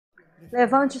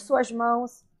Levante suas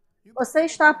mãos. Você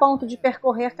está a ponto de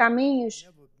percorrer caminhos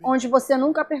onde você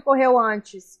nunca percorreu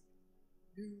antes.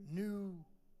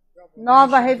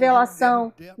 Nova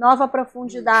revelação, nova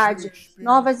profundidade,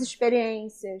 novas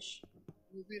experiências.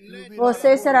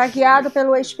 Você será guiado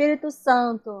pelo Espírito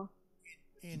Santo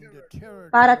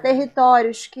para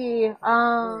territórios que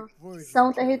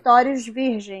são territórios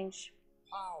virgens.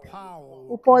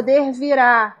 O poder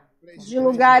virá de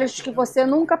lugares que você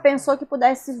nunca pensou que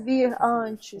pudesse vir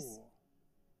antes.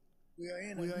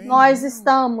 Nós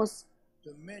estamos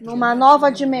numa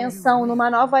nova dimensão, numa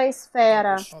nova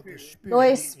esfera do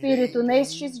Espírito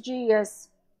nestes dias.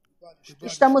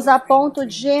 Estamos a ponto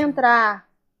de entrar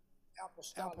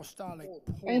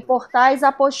em portais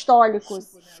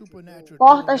apostólicos,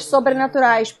 portas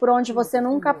sobrenaturais por onde você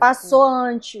nunca passou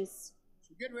antes.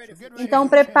 Então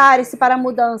prepare-se para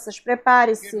mudanças,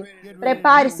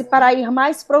 prepare-se para ir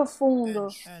mais profundo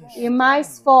e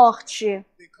mais forte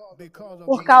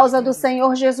por causa do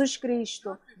Senhor Jesus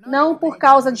Cristo. Não por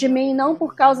causa de mim, não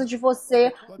por causa de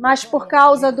você, mas por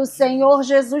causa do Senhor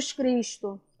Jesus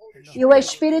Cristo. E o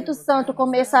Espírito Santo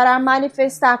começará a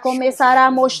manifestar, começará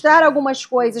a mostrar algumas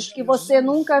coisas que você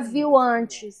nunca viu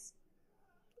antes.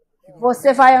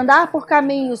 Você vai andar por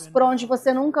caminhos por onde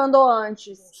você nunca andou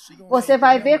antes. Você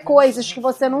vai ver coisas que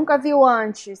você nunca viu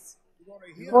antes.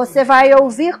 Você vai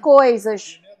ouvir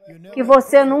coisas que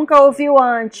você nunca ouviu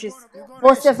antes.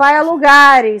 Você vai a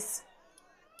lugares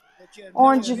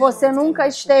onde você nunca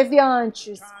esteve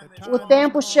antes. O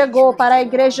tempo chegou para a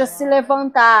igreja se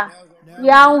levantar. E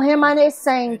há um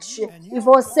remanescente. E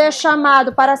você é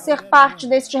chamado para ser parte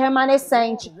deste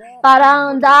remanescente. Para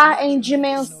andar em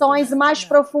dimensões mais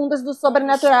profundas do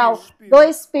sobrenatural. Do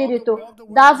Espírito.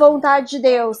 Da vontade de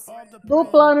Deus. Do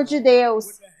plano de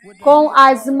Deus. Com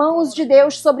as mãos de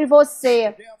Deus sobre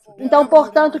você. Então,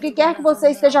 portanto, o que quer que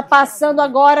você esteja passando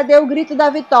agora, dê o grito da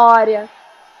vitória.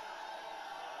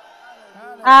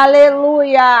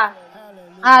 Aleluia!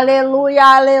 Aleluia,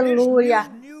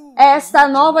 aleluia! Esta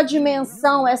nova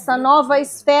dimensão, essa nova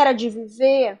esfera de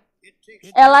viver,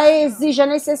 ela exige, é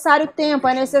necessário tempo,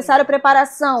 é necessário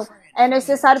preparação, é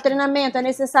necessário treinamento, é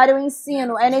necessário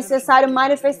ensino, é necessário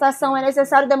manifestação, é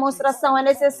necessário demonstração, é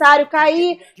necessário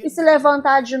cair e se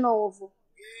levantar de novo.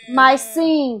 Mas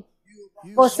sim,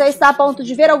 você está a ponto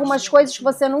de ver algumas coisas que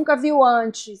você nunca viu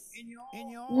antes.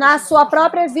 Na sua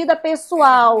própria vida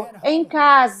pessoal, em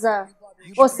casa,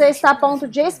 você está a ponto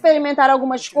de experimentar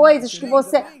algumas coisas que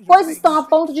coisas estão a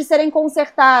ponto de serem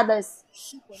consertadas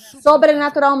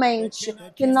sobrenaturalmente,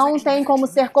 que não tem como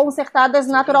ser consertadas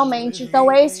naturalmente.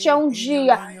 Então este é um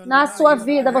dia na sua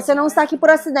vida, você não está aqui por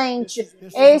acidente.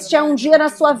 Este é um dia na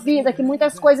sua vida que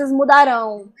muitas coisas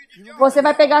mudarão. Você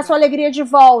vai pegar a sua alegria de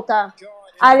volta.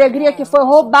 A alegria que foi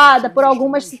roubada por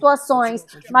algumas situações,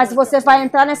 mas você vai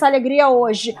entrar nessa alegria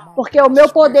hoje, porque o meu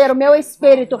poder, o meu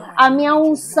espírito, a minha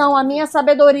unção, a minha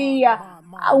sabedoria,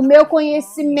 o meu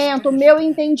conhecimento, o meu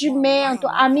entendimento,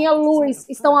 a minha luz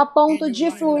estão a ponto de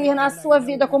fluir na sua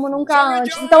vida como nunca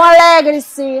antes. Então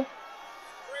alegre-se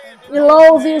e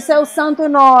louve o seu santo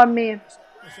nome.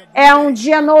 É um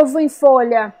dia novo em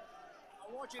folha.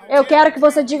 Eu quero que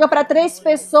você diga para 3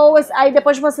 pessoas, aí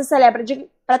depois você celebra. Diga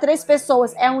para 3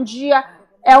 pessoas, é um dia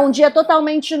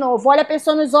totalmente novo. Olha a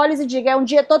pessoa nos olhos e diga, é um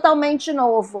dia totalmente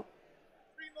novo.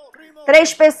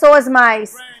 3 pessoas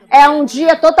mais, é um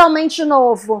dia totalmente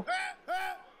novo.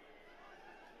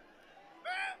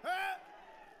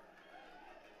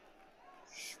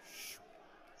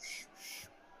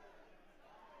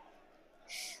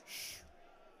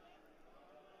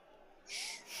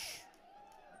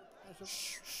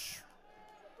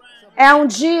 É um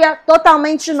dia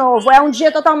totalmente novo. É um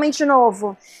dia totalmente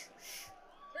novo.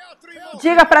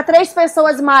 Diga para 3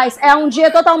 pessoas mais. É um dia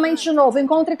totalmente novo.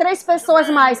 Encontre 3 pessoas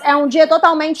mais. É um dia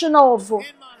totalmente novo.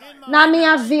 Na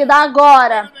minha vida,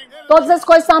 agora. Todas as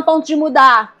coisas estão a ponto de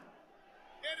mudar.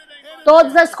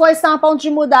 Todas as coisas estão a ponto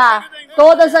de mudar.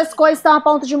 Todas as coisas estão a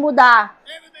ponto de mudar.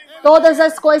 Todas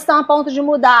as coisas estão a ponto de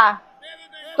mudar.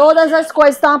 Todas as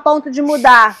coisas estão a ponto de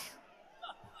mudar.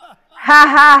 Ha,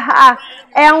 ha, ha.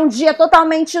 É um dia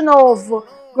totalmente novo.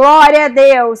 Glória a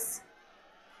Deus.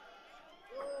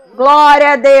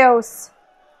 Glória a Deus.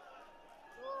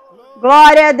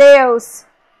 Glória a Deus.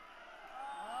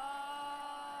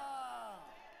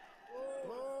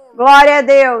 Glória a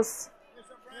Deus.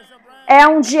 É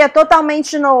um dia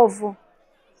totalmente novo.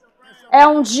 É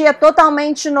um dia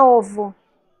totalmente novo.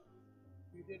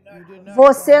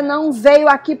 Você não veio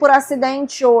aqui por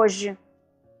acidente hoje.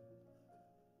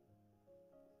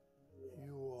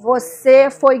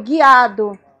 Você foi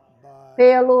guiado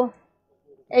pelo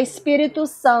Espírito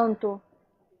Santo.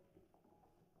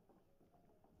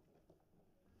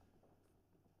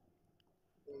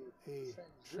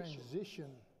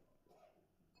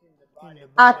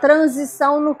 A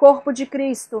transição no corpo de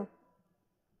Cristo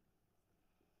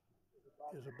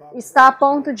está a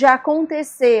ponto de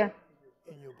acontecer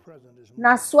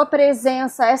na sua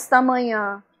presença esta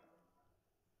manhã.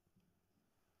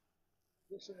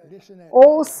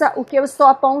 Ouça o que eu estou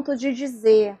a ponto de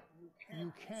dizer.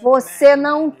 Você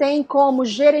não tem como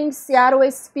gerenciar o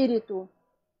Espírito.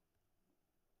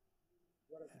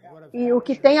 E o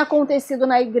que tem acontecido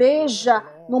na igreja,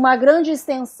 numa grande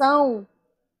extensão,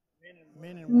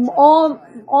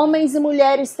 homens e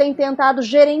mulheres têm tentado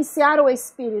gerenciar o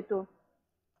Espírito.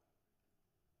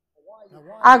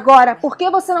 Agora, por que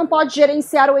você não pode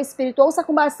gerenciar o Espírito? Ouça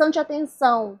com bastante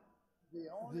atenção.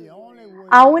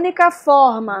 A única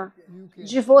forma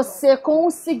de você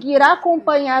conseguir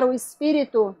acompanhar o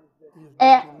Espírito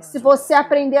é se você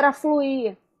aprender a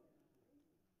fluir.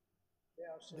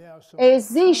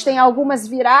 Existem algumas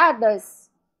viradas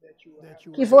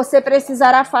que você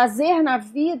precisará fazer na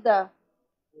vida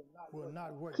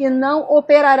que não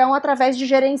operarão através de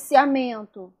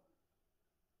gerenciamento.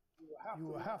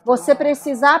 Você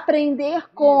precisa aprender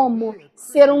como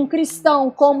ser um cristão,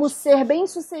 como ser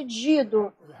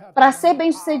bem-sucedido. Para ser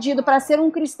bem-sucedido, para ser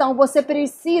um cristão, você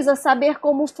precisa saber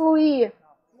como fluir.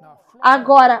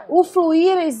 Agora, o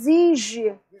fluir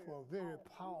exige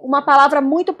uma palavra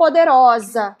muito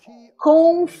poderosa: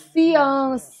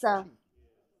 confiança.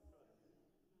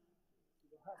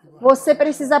 Você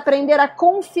precisa aprender a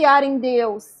confiar em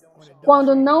Deus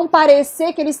quando não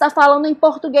parecer que Ele está falando em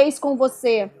português com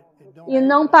você. E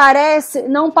não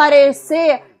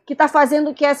parecer que está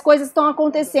fazendo que as coisas estão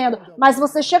acontecendo. Mas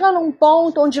você chega num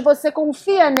ponto onde você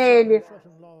confia nele.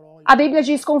 A Bíblia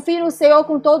diz: confie no Senhor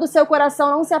com todo o seu coração,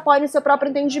 não se apoie no seu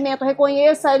próprio entendimento.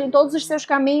 Reconheça Ele em todos os seus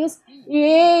caminhos e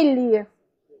Ele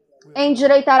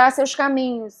endireitará seus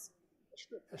caminhos.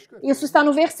 Isso está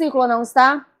no versículo, não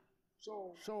está?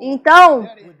 Então,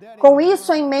 com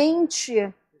isso em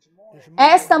mente,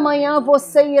 esta manhã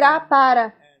você irá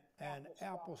para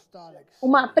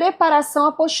uma preparação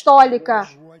apostólica,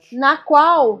 na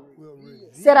qual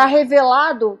será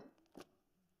revelado.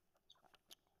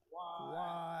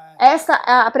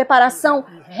 A preparação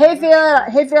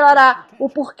revelará o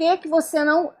porquê que você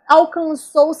não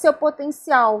alcançou o seu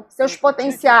potencial, seus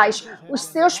potenciais. Os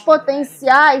seus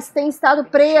potenciais têm estado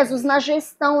presos na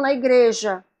gestão na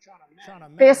igreja.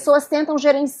 Pessoas tentam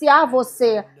gerenciar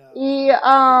você e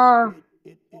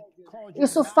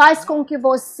isso faz com que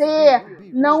você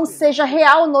não seja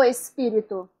real no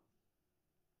Espírito.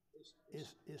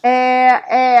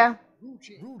 É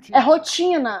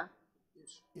rotina.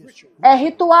 É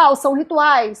ritual, são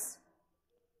rituais.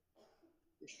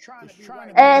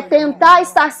 É tentar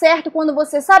estar certo quando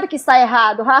você sabe que está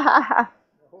errado.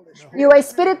 E o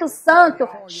Espírito Santo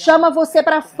chama você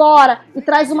para fora e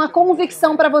traz uma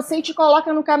convicção para você e te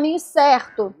coloca no caminho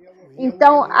certo.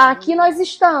 Então, aqui nós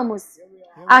estamos.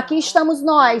 Aqui estamos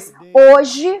nós.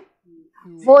 Hoje,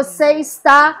 você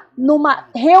está numa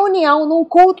reunião, num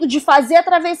culto de fazer a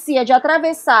travessia, de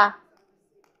atravessar.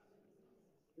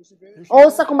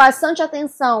 Ouça com bastante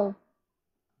atenção.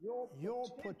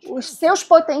 Os seus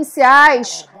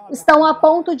potenciais estão a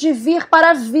ponto de vir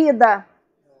para a vida.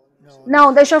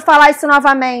 Não, deixa eu falar isso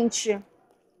novamente.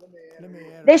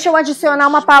 Deixa eu adicionar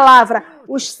uma palavra.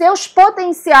 Os seus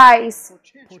potenciais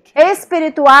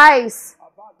espirituais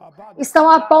estão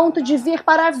a ponto de vir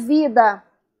para a vida.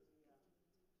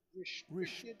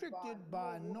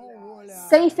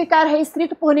 Sem ficar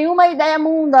restrito por nenhuma ideia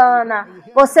mundana.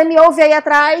 Você me ouve aí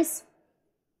atrás?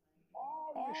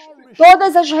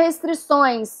 Todas as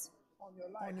restrições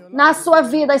na sua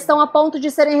vida estão a ponto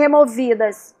de serem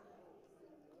removidas.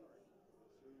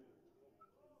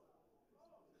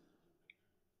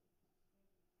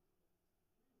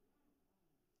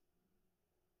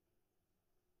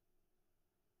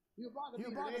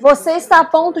 Você está a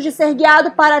ponto de ser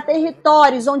guiado para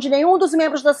territórios onde nenhum dos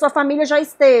membros da sua família já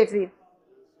esteve.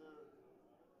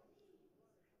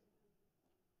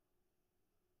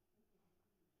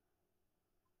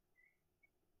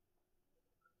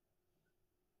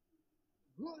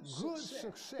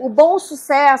 O bom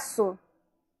sucesso,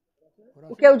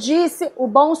 o que eu disse, o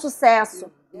bom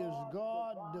sucesso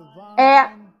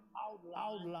é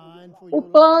o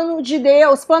plano de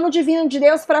Deus, plano divino de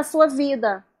Deus para a sua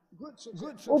vida.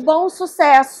 O bom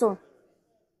sucesso.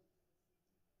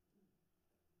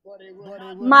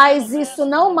 Mas isso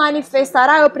não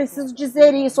manifestará, eu preciso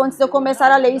dizer isso antes de eu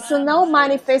começar a ler, isso não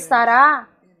manifestará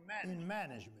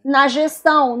na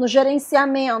gestão, no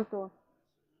gerenciamento.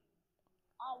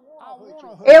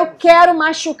 Eu quero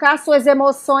machucar suas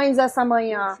emoções essa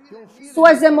manhã.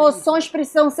 Suas emoções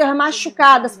precisam ser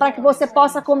machucadas para que você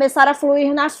possa começar a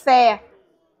fluir na fé.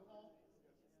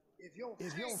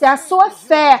 Se a sua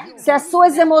fé, se as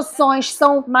suas emoções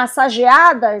são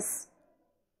massageadas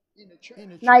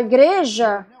na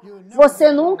igreja,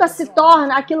 você nunca se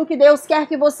torna aquilo que Deus quer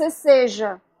que você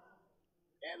seja.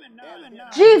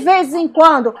 De vez em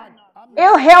quando,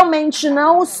 eu realmente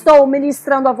não estou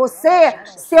ministrando a você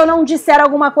se eu não disser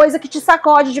alguma coisa que te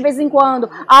sacode de vez em quando.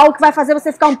 Algo que vai fazer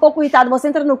você ficar um pouco irritado. Você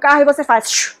entra no carro e você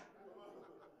faz...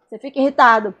 Você fica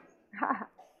irritado.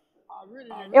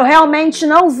 Eu realmente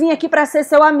não vim aqui para ser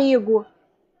seu amigo.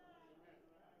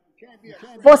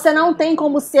 Você não tem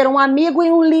como ser um amigo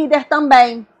e um líder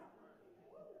também.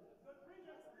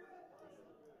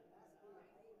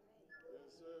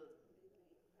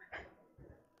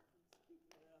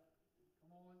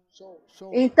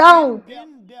 Então,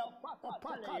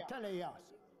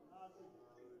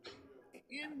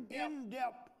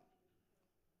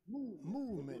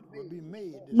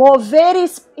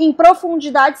 moveres em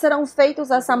profundidade serão feitos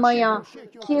essa manhã,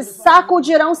 que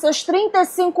sacudirão seus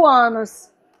 35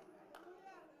 anos,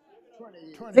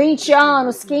 20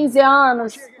 anos, 15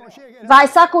 anos. Vai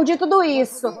sacudir tudo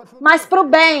isso, mas para o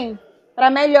bem, para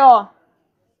melhor.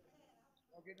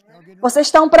 Vocês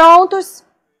estão prontos?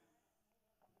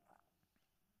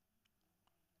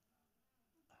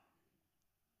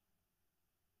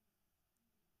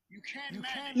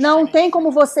 Não tem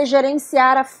como você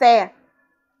gerenciar a fé.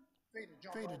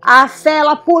 A fé,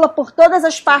 ela pula por todas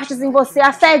as partes em você.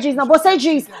 A fé diz, não, você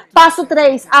diz, passo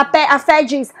 3. A fé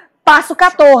diz, passo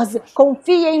 14.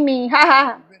 Confia em mim.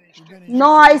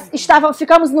 Nós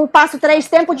ficamos no passo 3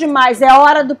 tempo demais. É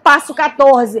hora do passo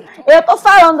 14. Eu tô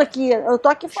falando aqui, eu tô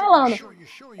aqui falando.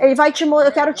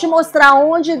 Eu quero te mostrar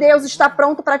onde Deus está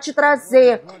pronto para te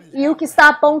trazer e o que está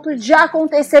a ponto de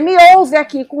acontecer. Me ouve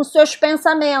aqui com os seus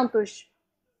pensamentos.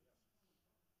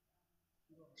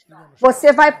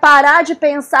 Você vai parar de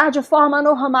pensar de forma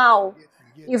normal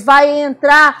e vai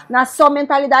entrar na sua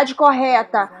mentalidade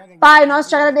correta. Pai, nós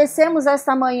te agradecemos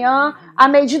esta manhã, à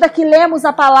medida que lemos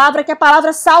a palavra, que a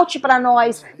palavra salte para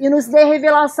nós e nos dê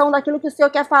revelação daquilo que o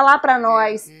Senhor quer falar para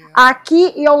nós,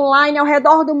 aqui e online, ao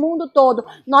redor do mundo todo.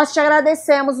 Nós te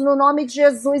agradecemos no nome de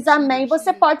Jesus, amém.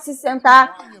 Você pode se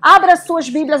sentar, abra suas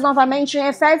Bíblias novamente em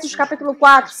Efésios capítulo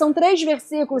 4, são 3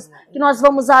 versículos que nós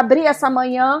vamos abrir essa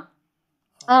manhã.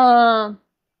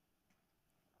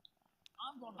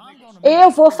 Eu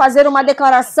vou fazer uma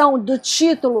declaração do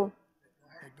título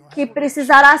que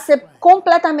precisará ser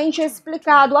completamente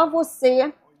explicado a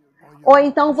você, ou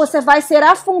então você vai ser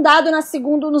afundado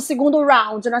no segundo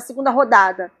round, na segunda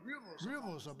rodada.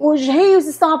 Os rios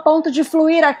estão a ponto de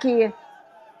fluir aqui.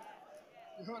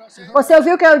 Você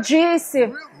ouviu o que eu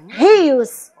disse?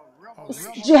 Rios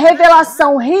de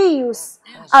revelação, rios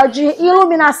de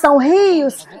iluminação,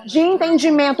 rios de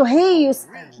entendimento, rios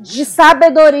de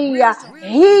sabedoria,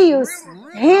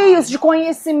 rios de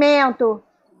conhecimento,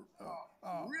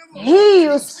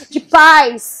 rios de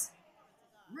paz,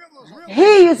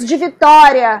 rios de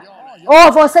vitória.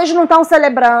 Oh, vocês não estão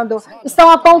celebrando,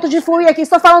 estão a ponto de fluir aqui.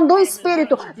 Estou falando do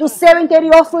Espírito, do seu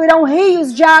interior fluirão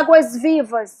rios de águas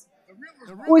vivas.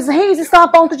 Os rios estão a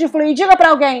ponto de fluir. Diga para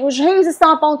alguém, os rios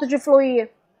estão a ponto de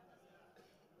fluir.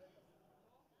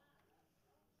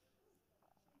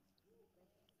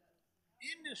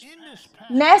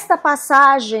 Nesta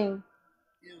passagem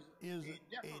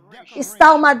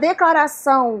está uma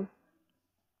declaração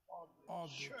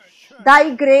da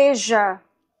igreja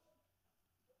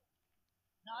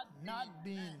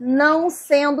não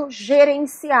sendo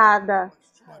gerenciada,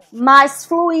 mas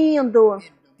fluindo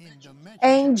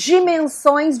em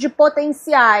dimensões de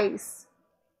potenciais.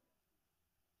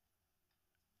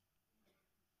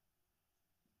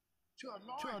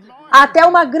 Até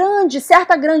uma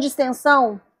certa grande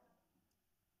extensão,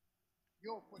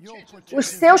 os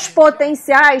seus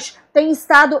potenciais têm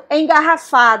estado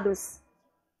engarrafados.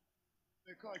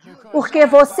 Porque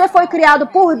você foi criado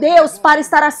por Deus para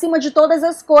estar acima de todas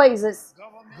as coisas.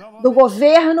 Do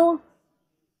governo,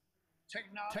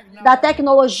 da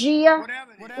tecnologia,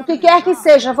 o que quer que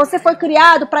seja. Você foi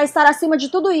criado para estar acima de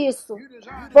tudo isso.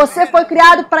 Você foi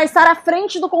criado para estar à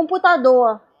frente do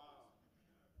computador.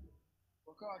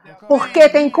 Porque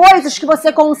tem coisas que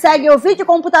você consegue ouvir que o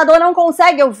computador não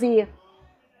consegue ouvir.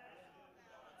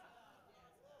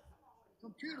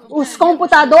 Os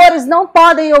computadores não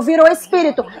podem ouvir o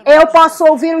Espírito. Eu posso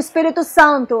ouvir o Espírito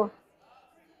Santo.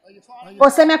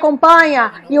 Você me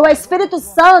acompanha? E o Espírito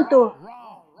Santo,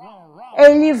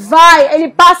 ele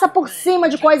passa por cima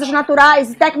de coisas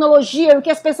naturais, tecnologia, o que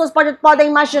as pessoas podem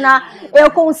imaginar. Eu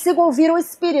consigo ouvir o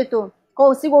Espírito.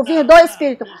 consigo ouvir do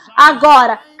Espírito.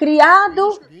 Agora,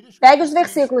 criado, pegue os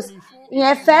versículos, em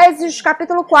Efésios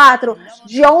capítulo 4,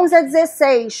 de 11 a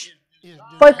 16,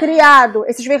 foi criado,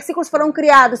 esses versículos foram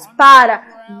criados para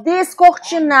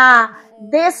descortinar,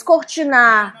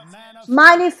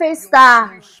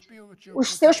 manifestar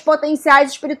os seus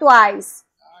potenciais espirituais.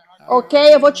 Ok?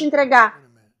 Eu vou te entregar.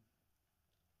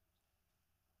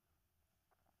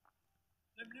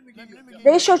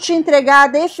 Deixa eu te entregar a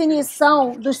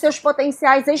definição dos seus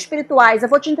potenciais espirituais. Eu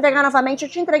vou te entregar novamente.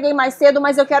 Eu te entreguei mais cedo,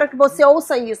 mas eu quero que você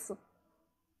ouça isso.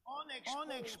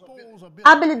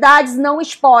 Habilidades não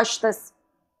expostas.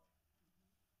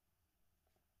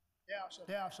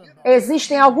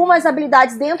 Existem algumas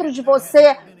habilidades dentro de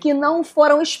você que não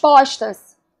foram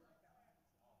expostas.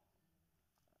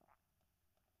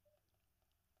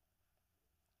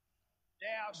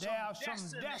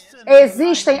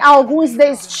 Existem alguns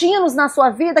destinos na sua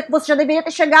vida que você já deveria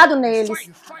ter chegado neles.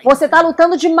 Você está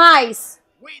lutando demais,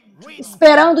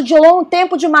 esperando de longo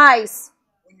tempo demais.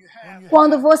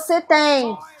 Quando você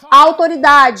tem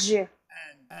autoridade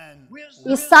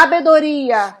e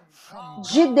sabedoria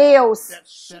de Deus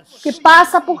que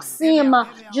passa por cima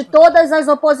de todas as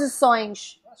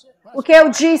oposições. O que eu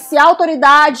disse,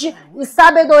 autoridade e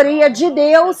sabedoria de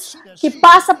Deus que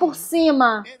passa por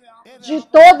cima de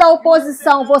toda a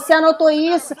oposição. Você anotou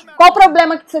isso? Qual o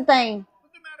problema que você tem?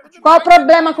 Qual o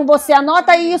problema com você?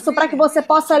 Anota isso para que você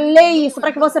possa ler isso,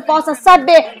 para que você possa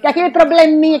saber que aquele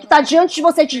probleminha que está diante de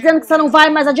você te dizendo que você não vai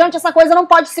mais adiante, essa coisa não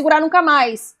pode segurar nunca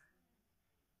mais.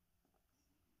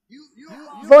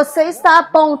 Você está a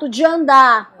ponto de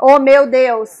andar. Oh, meu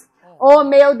Deus. Oh,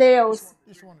 meu Deus.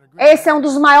 Esse é um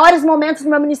dos maiores momentos do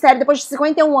meu ministério, depois de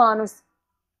 51 anos.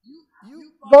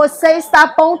 Você está a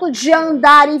ponto de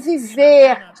andar e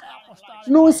viver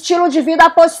num estilo de vida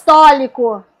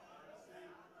apostólico.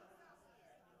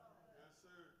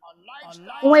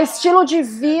 Um estilo de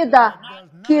vida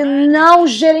que não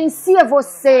gerencia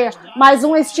você, mas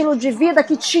um estilo de vida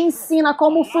que te ensina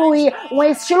como fluir. Um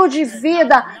estilo de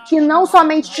vida que não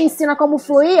somente te ensina como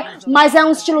fluir, mas é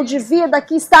um estilo de vida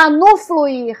que está no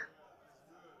fluir.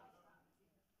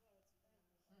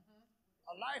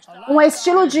 Um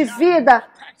estilo de vida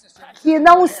que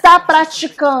não está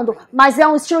praticando, mas é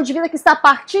um estilo de vida que está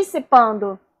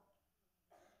participando.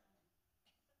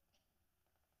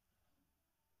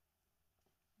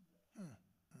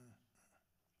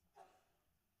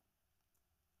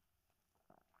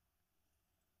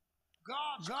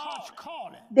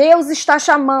 Deus está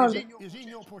chamando.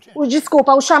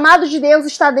 O chamado de Deus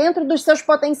está dentro dos seus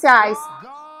potenciais.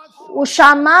 O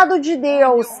chamado de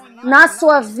Deus na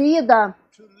sua vida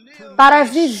para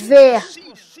viver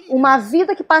uma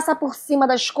vida que passa por cima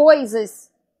das coisas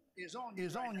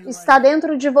está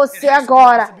dentro de você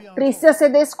agora. Precisa ser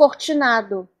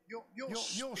descortinado.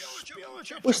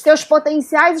 Os seus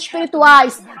potenciais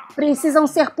espirituais precisam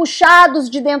ser puxados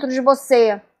de dentro de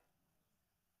você.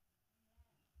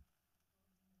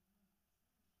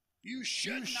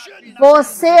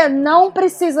 Você não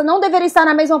precisa, não deveria estar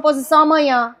na mesma posição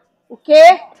amanhã. O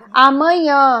quê?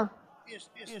 Amanhã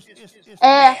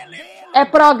é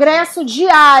progresso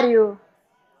diário.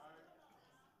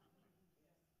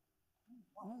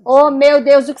 Oh, meu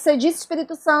Deus, o que você disse,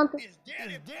 Espírito Santo?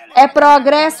 É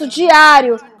progresso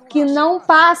diário que não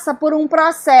passa por um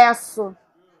processo.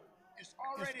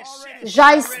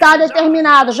 Já está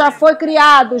determinado, já foi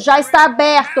criado, já está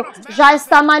aberto, já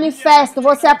está manifesto.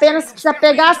 Você apenas precisa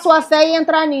pegar a sua fé e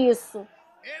entrar nisso.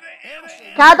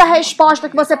 Cada resposta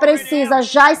que você precisa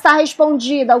já está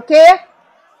respondida, o quê?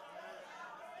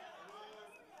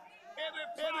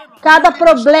 Cada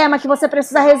problema que você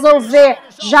precisa resolver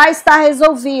já está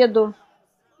resolvido.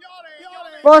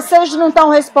 Vocês não estão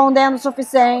respondendo o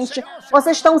suficiente.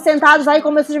 Vocês estão sentados aí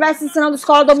como se estivesse ensinando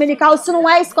escola dominical. Isso não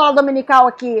é escola dominical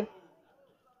aqui.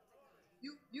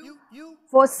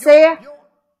 Você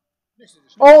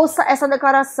ouça essa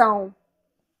declaração.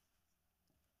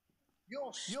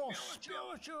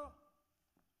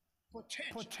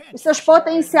 Os seus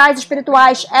potenciais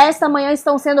espirituais esta manhã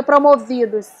estão sendo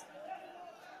promovidos.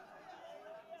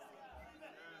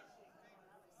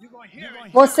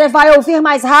 Você vai ouvir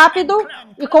mais rápido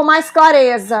e com mais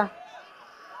clareza.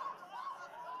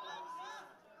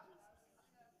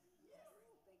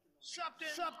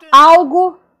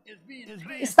 Algo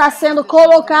está sendo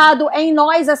colocado em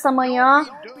nós essa manhã.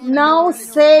 Não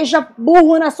seja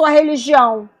burro na sua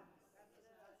religião.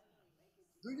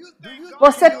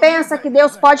 Você pensa que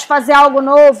Deus pode fazer algo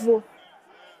novo?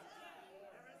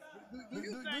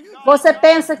 Você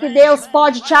pensa que Deus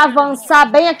pode te avançar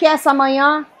bem aqui essa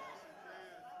manhã?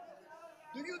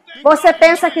 Você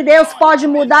pensa que Deus pode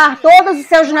mudar todos os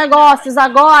seus negócios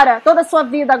agora, toda a sua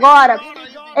vida agora?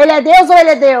 Ele é Deus ou Ele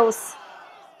é Deus?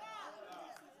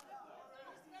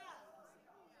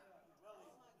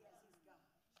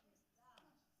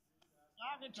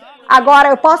 Agora,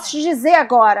 eu posso te dizer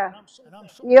agora,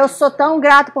 e eu sou tão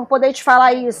grato por poder te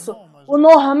falar isso, o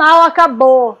normal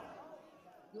acabou.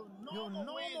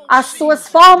 As suas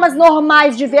formas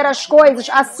normais de ver as coisas,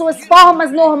 as suas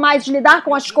formas normais de lidar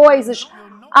com as coisas,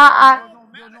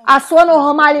 a sua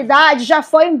normalidade já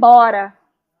foi embora.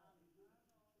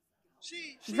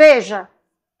 Veja,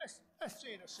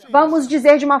 vamos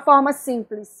dizer de uma forma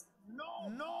simples.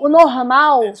 O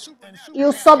normal e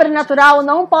o sobrenatural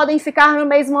não podem ficar no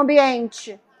mesmo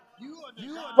ambiente.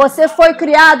 Você foi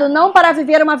criado não para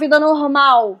viver uma vida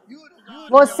normal.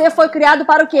 Você foi criado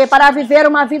para o quê? Para viver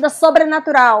uma vida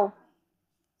sobrenatural.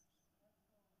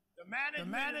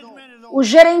 O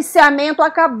gerenciamento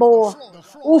acabou.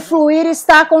 O fluir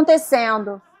está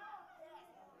acontecendo.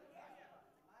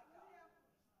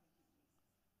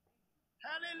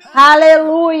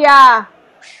 Aleluia!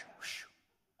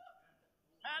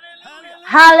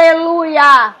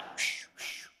 Aleluia!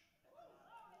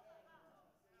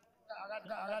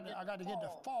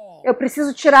 Eu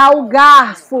preciso tirar o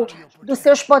garfo dos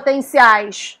seus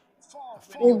potenciais.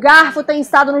 O garfo tem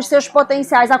estado nos seus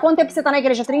potenciais. Há quanto tempo você está na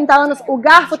igreja? 30 anos. O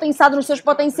garfo tem estado nos seus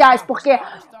potenciais, porque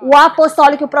o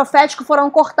apostólico e o profético foram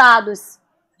cortados.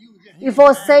 E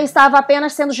você estava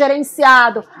apenas sendo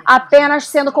gerenciado, apenas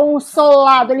sendo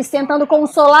consolado. Eles tentando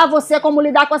consolar você como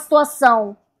lidar com a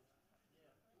situação.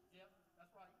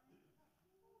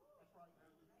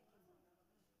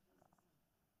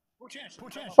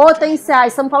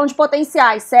 Potenciais, estamos falando de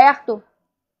potenciais, certo?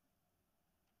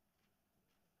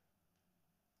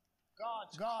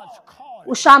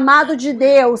 O chamado de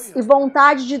Deus e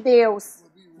vontade de Deus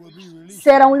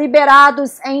serão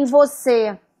liberados em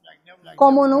você,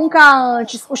 como nunca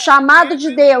antes. O chamado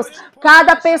de Deus,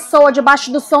 cada pessoa debaixo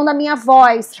do som da minha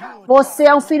voz, você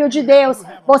é um filho de Deus,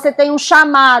 você tem um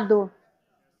chamado.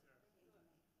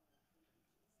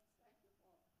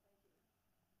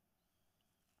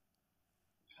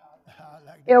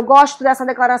 Eu gosto dessa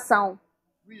declaração.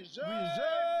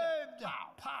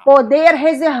 Poder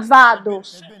reservado,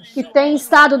 que tem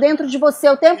estado dentro de você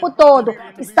o tempo todo,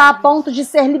 está a ponto de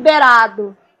ser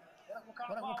liberado.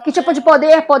 Que tipo de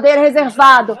poder? Poder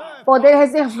reservado. Poder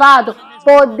reservado.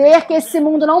 Poder que esse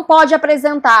mundo não pode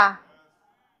apresentar.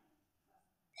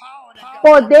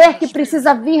 Poder que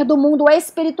precisa vir do mundo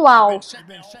espiritual.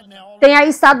 Tem aí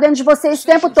estado dentro de você esse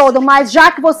tempo todo, mas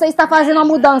já que você está fazendo uma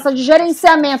mudança de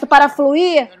gerenciamento para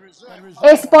fluir,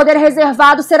 esse poder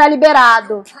reservado será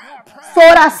liberado. Sua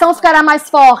oração ficará mais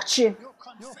forte.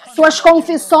 Suas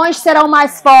confissões serão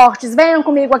mais fortes. Venham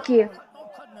comigo aqui.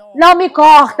 Não me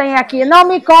cortem aqui. Não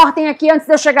me cortem aqui antes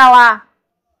de eu chegar lá.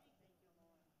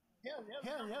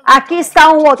 Aqui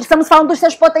está um outro. Estamos falando dos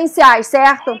seus potenciais,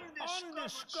 certo?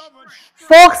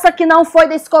 Força que não foi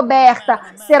descoberta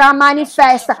será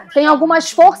manifesta. Tem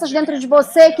algumas forças dentro de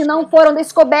você que não foram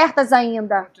descobertas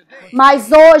ainda.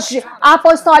 Mas hoje,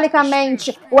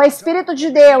 apostolicamente, o Espírito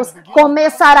de Deus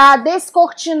começará a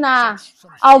descortinar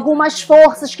algumas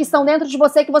forças que estão dentro de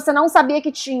você que você não sabia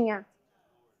que tinha.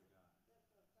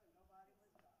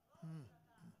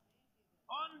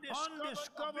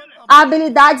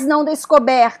 Habilidades não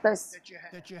descobertas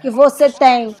que você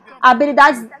tem.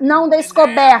 Habilidades não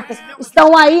descobertas.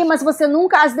 Estão aí, mas você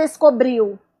nunca as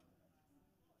descobriu.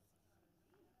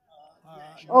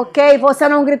 Ok? Você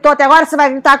não gritou até agora, você vai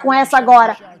gritar com essa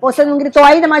agora. Você não gritou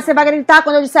ainda, mas você vai gritar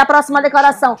quando eu disser a próxima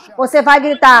declaração. Você vai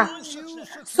gritar.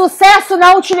 Sucesso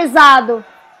não utilizado.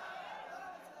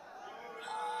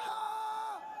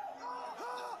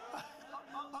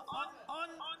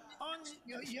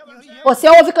 Você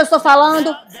ouve o que eu estou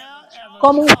falando?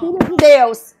 Como um filho de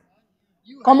Deus.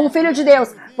 Como um filho de Deus.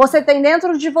 Você tem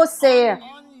dentro de você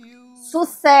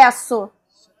sucesso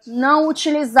não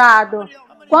utilizado.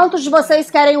 Quantos de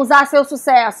vocês querem usar seu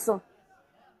sucesso?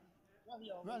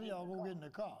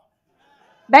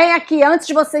 Bem aqui, antes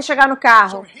de você chegar no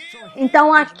carro.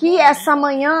 Então aqui, essa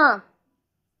manhã,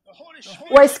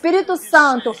 o Espírito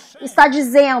Santo está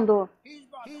dizendo...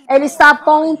 Ele está a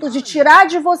ponto de tirar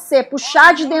de você,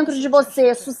 puxar de dentro de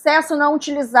você, sucesso não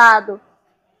utilizado.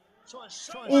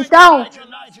 Então,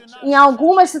 em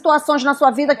algumas situações na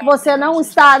sua vida que você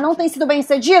não tem sido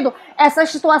bem-sucedido, essas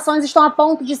situações estão a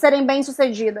ponto de serem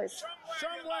bem-sucedidas.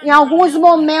 Em alguns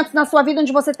momentos na sua vida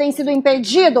onde você tem sido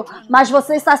impedido, mas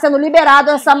você está sendo liberado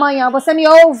essa manhã. Você me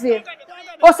ouve?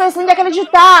 Você tem que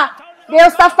acreditar.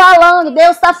 Deus está falando,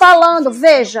 Deus está falando.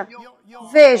 Veja,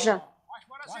 veja.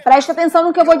 Preste atenção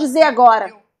no que eu vou dizer agora.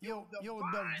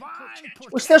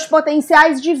 Os seus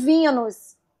potenciais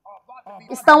divinos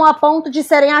estão a ponto de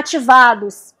serem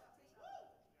ativados.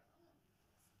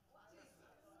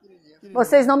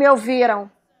 Vocês não me ouviram.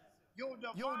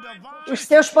 Os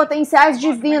seus potenciais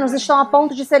divinos estão a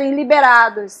ponto de serem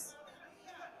liberados.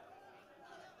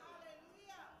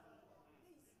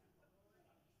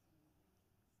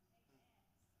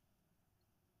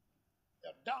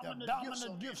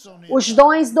 Os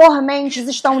dons dormentes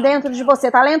estão dentro de você,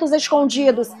 talentos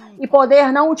escondidos e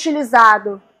poder não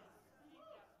utilizado.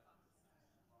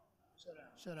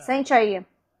 Sente aí.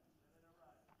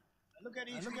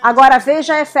 Agora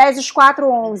veja Efésios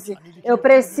 4:11. Eu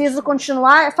preciso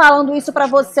continuar falando isso para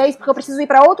vocês, porque eu preciso ir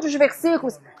para outros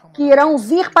versículos que irão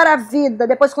vir para a vida.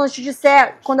 Depois,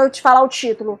 quando eu te falar o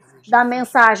título da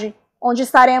mensagem, onde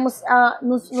estaremos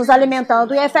nos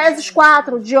alimentando. Em Efésios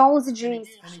 4:11 diz: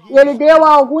 e ele deu a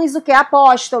alguns o que?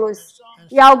 Apóstolos,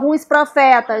 e a alguns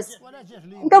profetas.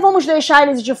 Então vamos deixar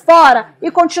eles de fora e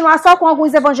continuar só com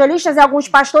alguns evangelistas e alguns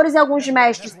pastores e alguns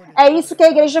mestres. É isso que a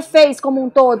igreja fez como um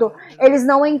todo. Eles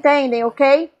não entendem,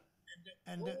 ok?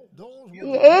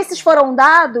 E esses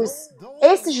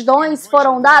dons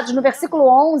foram dados no versículo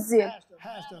 11,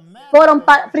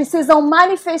 precisam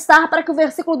manifestar para que o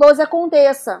versículo 12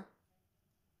 aconteça.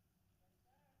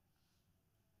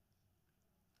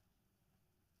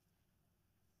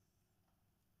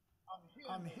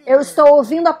 Eu estou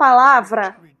ouvindo a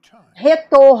palavra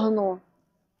retorno.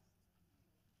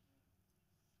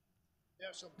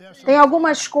 Tem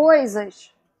algumas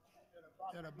coisas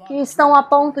que estão a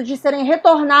ponto de serem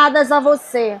retornadas a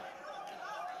você,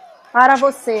 para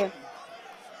você.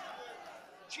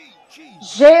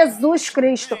 Jesus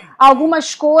Cristo.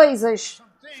 Algumas coisas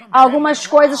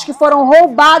que foram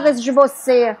roubadas de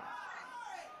você.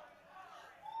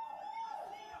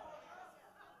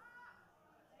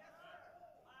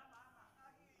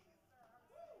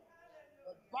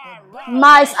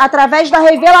 Mas através da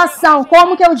revelação,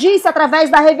 como que eu disse? Através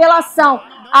da revelação.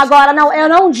 Agora, não, eu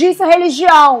não disse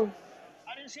religião.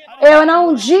 Eu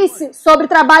não disse sobre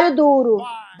trabalho duro.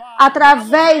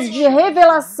 Através de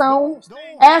revelação,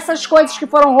 essas coisas que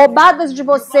foram roubadas de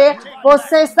você,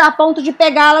 você está a ponto de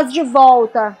pegá-las de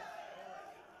volta.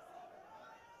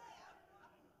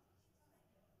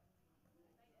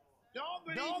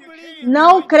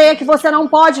 Não creia que você não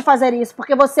pode fazer isso,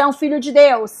 porque você é um filho de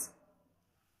Deus.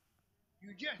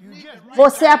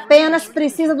 Você apenas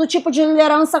precisa do tipo de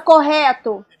liderança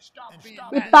correto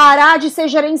e parar de ser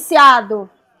gerenciado.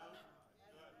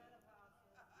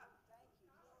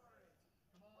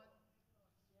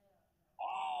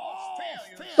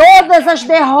 Todas as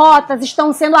derrotas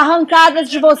estão sendo arrancadas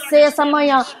de você essa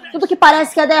manhã. Tudo que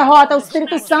parece que é derrota, o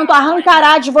Espírito Santo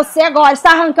arrancará de você agora.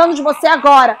 Está arrancando de você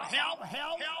agora.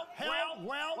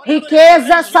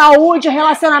 Riqueza, saúde,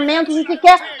 relacionamentos, o que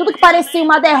quer, tudo que parecia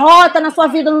uma derrota na sua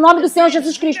vida, no nome do Senhor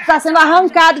Jesus Cristo, está sendo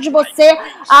arrancado de você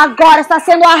agora, está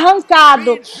sendo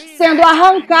arrancado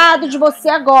de você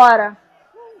agora.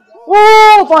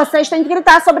 Vocês têm que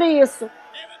gritar sobre isso.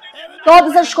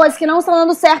 Todas as coisas que não estão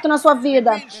dando certo na sua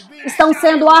vida estão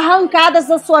sendo arrancadas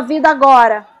da sua vida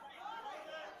agora.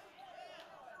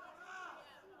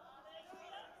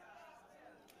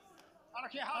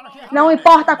 Não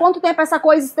importa quanto tempo essa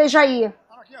coisa esteja aí.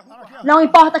 Não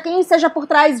importa quem esteja por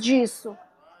trás disso.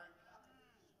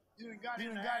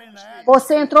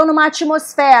 Você entrou numa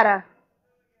atmosfera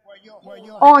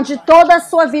onde toda a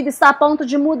sua vida está a ponto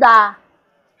de mudar.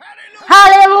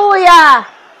 Aleluia!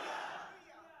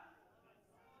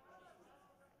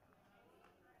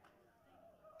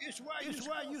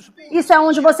 Isso é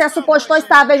onde você é suposto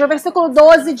estar. Veja, o versículo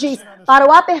 12 diz: para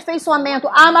o aperfeiçoamento,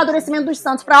 amadurecimento dos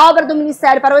santos, para a obra do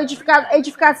ministério, para a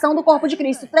edificação do corpo de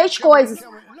Cristo. 3 coisas.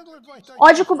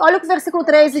 Olha o que o versículo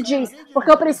 13 diz.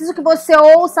 Porque eu preciso que você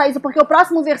ouça isso, porque o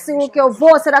próximo versículo que eu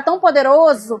vou será tão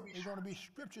poderoso.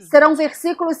 Serão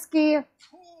versículos que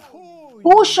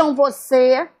puxam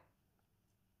você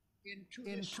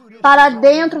para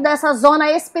dentro dessa zona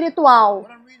espiritual.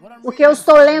 O que eu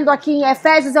estou lendo aqui em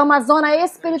Efésios é uma zona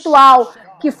espiritual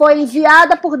que foi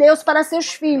enviada por Deus para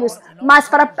seus filhos. Mas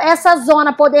para essa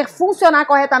zona poder funcionar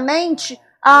corretamente,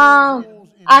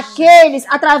 aqueles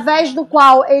através do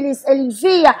qual ele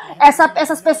envia,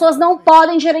 essas pessoas não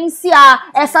podem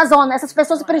gerenciar essa zona. Essas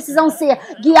pessoas precisam ser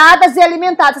guiadas e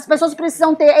alimentadas. Essas pessoas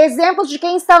precisam ter exemplos de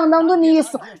quem está andando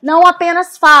nisso. Não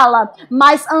apenas fala,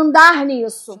 mas andar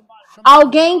nisso.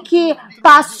 Alguém que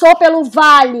passou pelo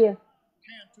vale,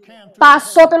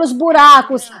 passou pelos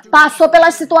buracos, passou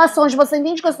pelas situações, você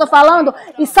entende o que eu estou falando?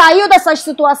 E saiu dessas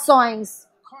situações,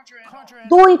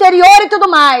 do interior e tudo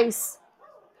mais.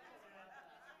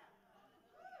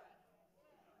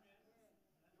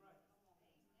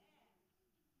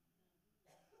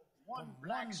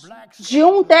 De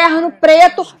um terno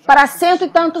preto para 100 e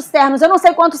tantos ternos. Eu não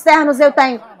sei quantos ternos eu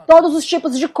tenho. Todos os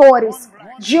tipos de cores.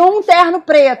 De um terno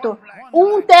preto.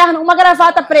 Um terno, uma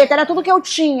gravata preta. Era tudo que eu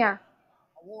tinha.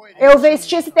 Eu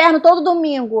vestia esse terno todo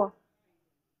domingo.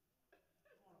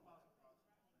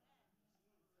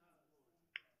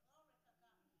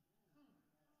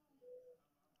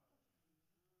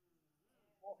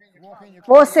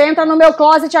 Você entra no meu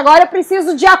closet agora, eu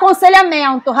preciso de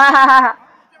aconselhamento.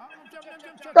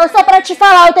 Então, só para te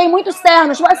falar, eu tenho muitos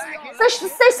ternos, mas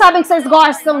vocês sabem que vocês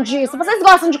gostam disso. Vocês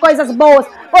gostam de coisas boas.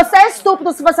 Você é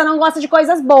estúpido se você não gosta de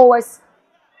coisas boas.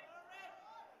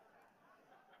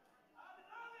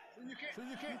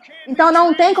 Então,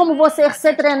 não tem como você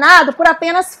ser treinado por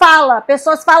apenas fala,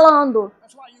 pessoas falando.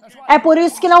 É por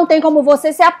isso que não tem como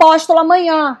você ser apóstolo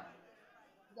amanhã.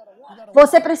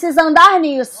 Você precisa andar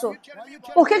nisso.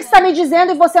 Por que você está me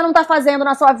dizendo e você não está fazendo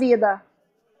na sua vida?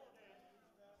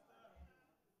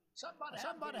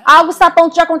 Algo está a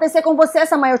ponto de acontecer com você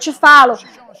essa manhã, eu te falo.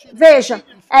 Veja,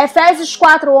 Efésios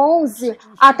 4:11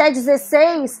 até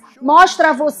 16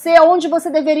 mostra a você onde você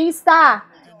deveria estar.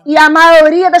 E a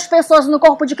maioria das pessoas no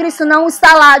corpo de Cristo não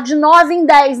está lá. De 9 em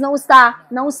 10 não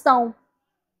estão.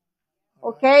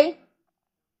 Ok?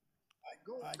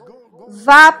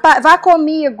 Vá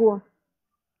comigo.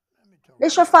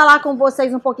 Deixa eu falar com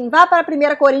vocês um pouquinho. Vá para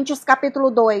 1 Coríntios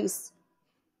capítulo 2.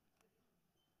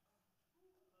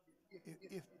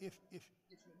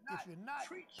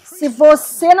 Se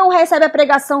você não recebe a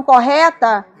pregação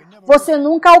correta, você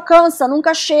nunca alcança,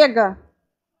 nunca chega.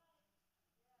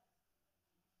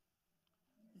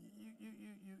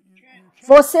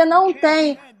 Você não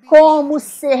tem como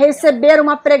receber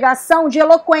uma pregação de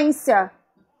eloquência.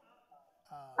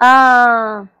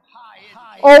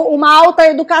 Ou uma alta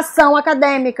educação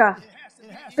acadêmica.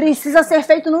 Precisa ser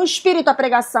feito no espírito a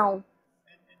pregação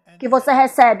que você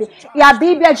recebe. E a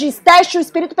Bíblia diz, teste o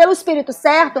espírito pelo espírito,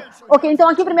 certo? Ok, então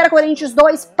aqui em 1 Coríntios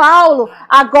 2, Paulo,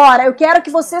 agora, eu quero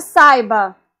que você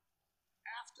saiba,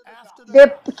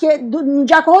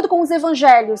 de acordo com os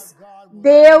evangelhos,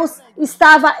 Deus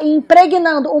estava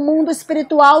impregnando o mundo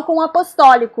espiritual com o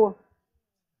apostólico.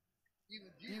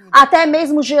 Até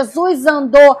mesmo Jesus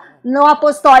andou no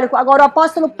apostólico. Agora o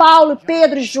apóstolo Paulo,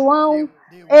 Pedro e João,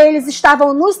 eles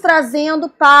estavam nos trazendo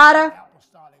para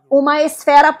uma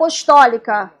esfera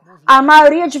apostólica. A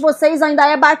maioria de vocês ainda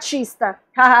é batista.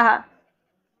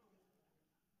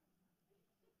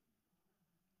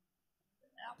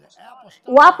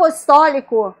 O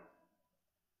apostólico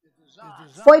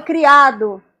foi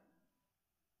criado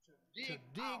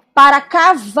para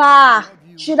cavar,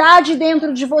 tirar de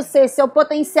dentro de você seu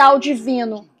potencial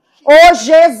divino. Oh,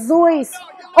 Jesus!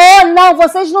 Oh, não,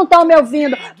 vocês não estão me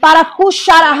ouvindo. Para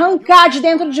puxar, arrancar de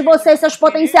dentro de vocês seus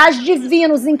potenciais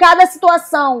divinos em cada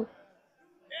situação.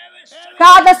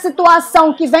 Cada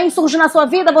situação que vem surgir na sua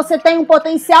vida, você tem um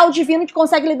potencial divino que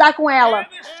consegue lidar com ela.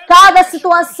 Cada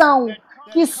situação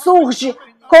que surge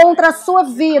contra a sua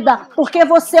vida, porque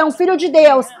você é um filho de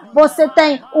Deus, você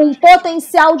tem um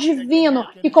potencial divino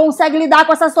que consegue lidar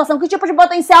com essa situação. Que tipo de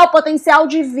potencial? Potencial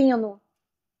divino.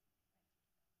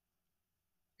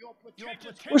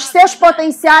 Os seus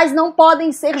potenciais não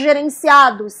podem ser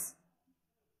gerenciados.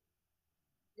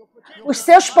 Os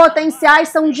seus potenciais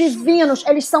são divinos,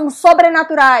 eles são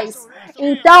sobrenaturais.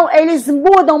 Então, eles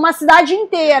mudam uma cidade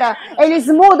inteira, eles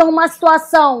mudam uma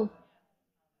situação.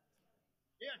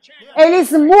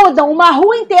 Eles mudam uma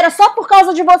rua inteira só por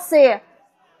causa de você.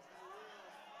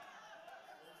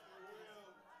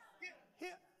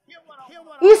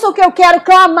 Isso que eu quero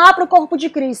clamar para o corpo de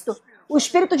Cristo. O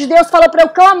Espírito de Deus falou para eu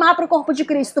clamar para o corpo de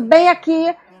Cristo. Bem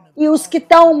aqui, e os que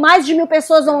estão, mais de 1000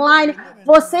 pessoas online,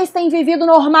 vocês têm vivido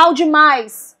normal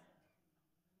demais.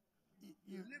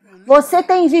 Você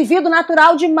tem vivido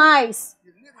natural demais.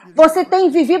 Você tem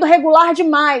vivido regular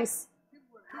demais.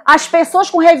 As pessoas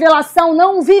com revelação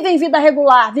não vivem vida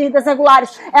regular, vidas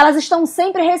regulares. Elas estão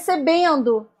sempre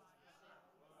recebendo.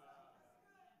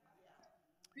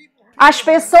 As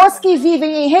pessoas que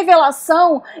vivem em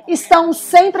revelação estão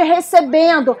sempre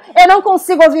recebendo. Eu não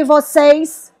consigo ouvir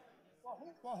vocês.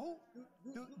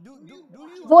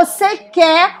 Você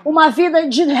quer uma vida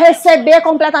de receber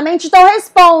completamente? Então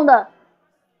responda.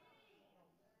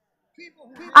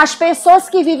 As pessoas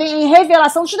que vivem em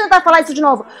revelação, deixa eu tentar falar isso de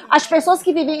novo. As pessoas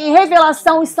que vivem em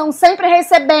revelação estão sempre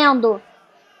recebendo.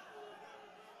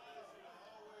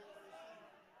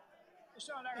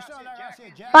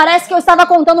 Parece que eu estava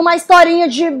contando uma historinha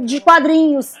de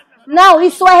quadrinhos. Não,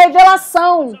 isso é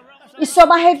revelação. Isso é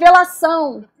uma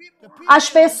revelação. As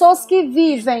pessoas que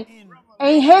vivem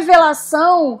em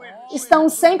revelação estão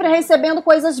sempre recebendo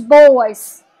coisas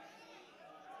boas.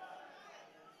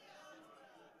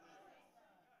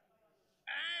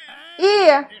 E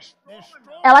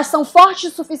elas são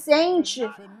fortes o suficiente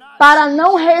para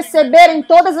não receberem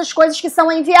todas as coisas que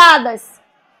são enviadas.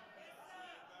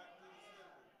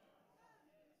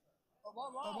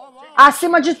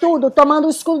 Acima de tudo, tomando o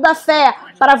escudo da fé,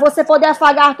 para você poder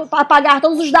apagar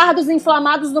todos os dardos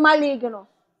inflamados do maligno.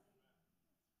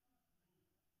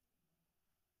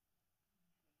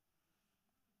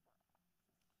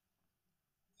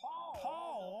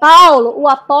 Paulo, o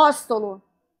apóstolo,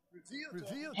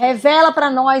 revela para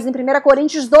nós em 1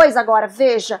 Coríntios 2 agora,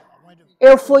 veja.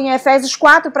 Eu fui em Efésios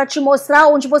 4 para te mostrar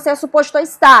onde você é suposto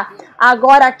estar.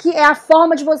 Agora aqui é a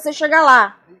forma de você chegar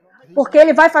lá. Porque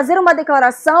ele vai fazer uma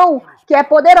declaração que é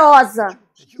poderosa.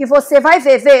 Que você vai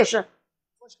ver, veja.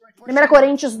 1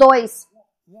 Coríntios 2,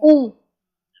 1.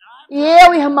 E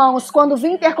eu, irmãos, quando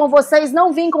vim ter com vocês,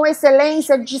 não vim com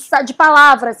excelência de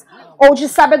palavras ou de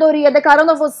sabedoria,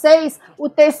 declarando a vocês o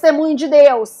testemunho de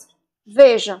Deus.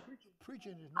 Veja,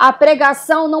 a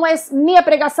pregação minha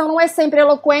pregação não é sempre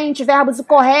eloquente, verbos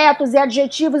corretos e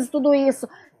adjetivos e tudo isso.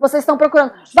 Vocês estão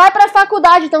procurando. Vai para a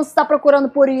faculdade, então, se está procurando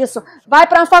por isso. Vai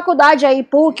para a faculdade aí,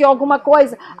 PUC ou alguma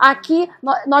coisa. Aqui,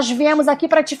 nós viemos aqui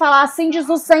para te falar, assim diz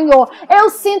o Senhor. Eu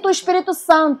sinto o Espírito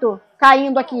Santo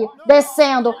caindo aqui,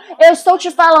 descendo. Eu estou te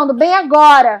falando bem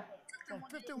agora,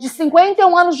 de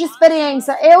 51 anos de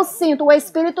experiência, eu sinto o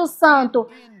Espírito Santo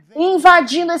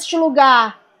invadindo este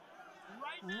lugar.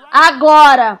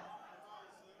 Agora,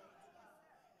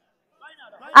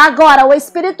 o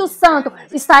Espírito Santo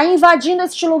está invadindo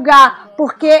este lugar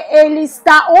porque ele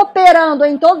está operando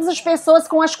em todas as pessoas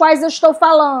com as quais eu estou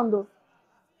falando.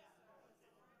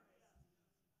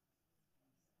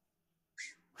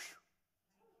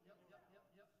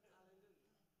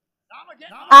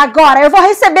 Agora, eu vou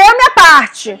receber a minha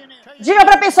parte. Diga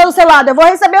para a pessoa do seu lado, eu vou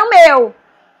receber o meu.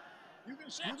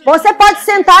 Você pode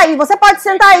sentar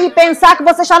aí e pensar que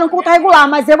você está no culto regular,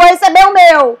 mas eu vou receber o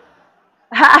meu.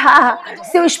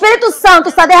 Se o Espírito Santo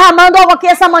está derramando algo aqui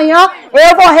essa manhã,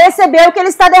 eu vou receber o que ele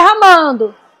está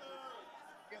derramando.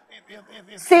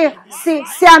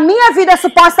 Se a minha vida é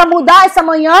suposta mudar essa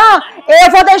manhã,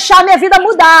 eu vou deixar a minha vida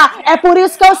mudar. É por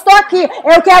isso que eu estou aqui.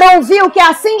 Eu quero ouvir o que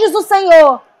assim diz o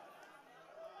Senhor.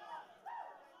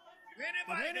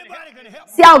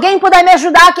 Se alguém puder me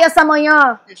ajudar aqui essa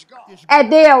manhã, é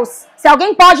Deus. Se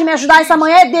alguém pode me ajudar essa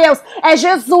manhã, é Deus. É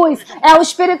Jesus. É o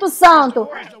Espírito Santo.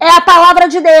 É a palavra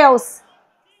de Deus.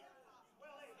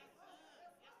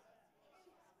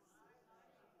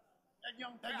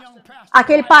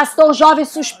 Aquele pastor jovem e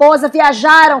sua esposa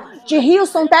viajaram de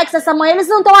Houston, Texas essa manhã. Eles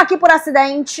não estão aqui por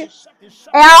acidente.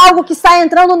 É algo que está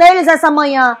entrando neles essa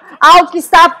manhã. Algo que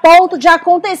está a ponto de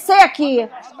acontecer aqui.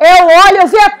 Eu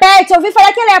vi a Pet,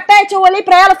 falei que ela é a Pet, eu olhei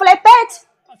para ela e falei, Pet,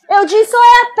 eu disse,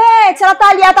 é a Pet, ela está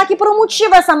ali, ela está aqui por um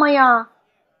motivo essa manhã.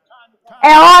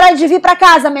 É hora de vir para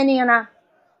casa, menina.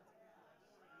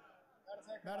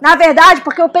 Na verdade,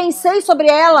 porque eu pensei sobre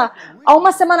ela há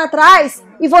uma semana atrás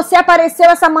e você apareceu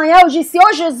essa manhã, eu disse,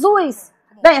 ô Jesus,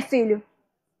 venha filho.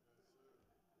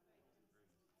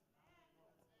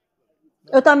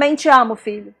 Eu também te amo,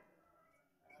 filho.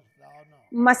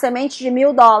 Uma semente de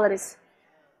 $1000.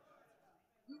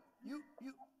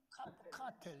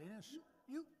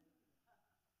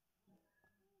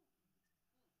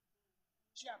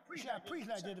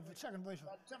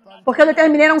 Porque eu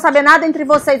determinei não saber nada entre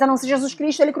vocês, a não ser Jesus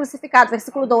Cristo e Ele crucificado.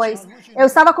 Versículo 2. Eu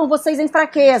estava com vocês em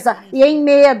fraqueza, e em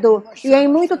medo, e em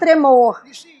muito tremor.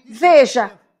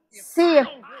 Veja, se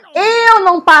eu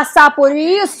não passar por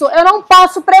isso, eu não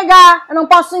posso pregar, eu não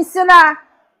posso ensinar.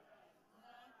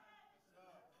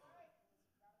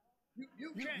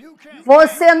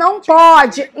 Você não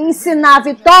pode ensinar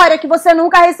vitória que você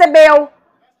nunca recebeu.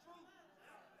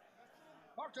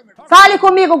 Fale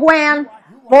comigo, Gwen.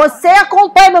 Você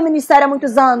acompanha meu ministério há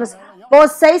muitos anos.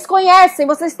 Vocês conhecem,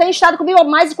 vocês têm estado comigo há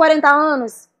mais de 40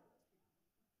 anos.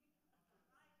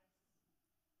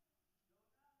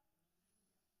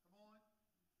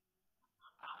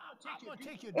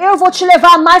 Eu vou te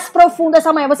levar mais profundo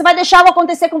essa manhã. Você vai deixar algo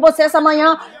acontecer com você essa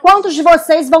manhã? Quantos de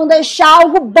vocês vão deixar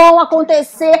algo bom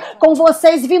acontecer com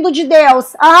vocês vindo de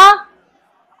Deus?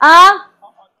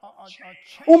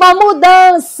 Uma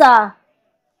mudança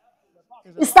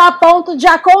está a ponto de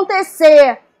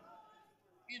acontecer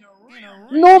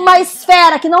numa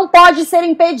esfera que não pode ser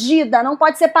impedida, não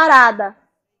pode ser parada.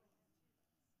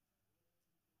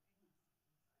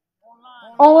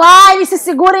 Online, se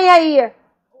segurem aí.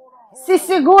 Se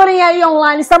segurem aí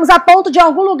online. Estamos a ponto de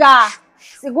algum lugar.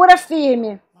 Segura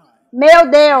firme. Meu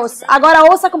Deus. Agora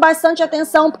ouça com bastante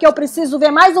atenção, porque eu preciso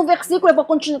ver mais um versículo. Eu vou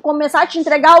começar a te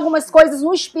entregar algumas coisas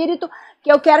no Espírito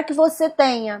que eu quero que você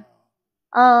tenha.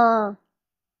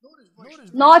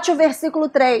 Note o versículo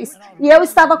 3. E eu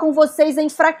estava com vocês em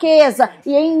fraqueza,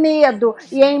 e em medo,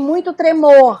 e em muito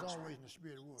tremor.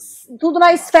 Tudo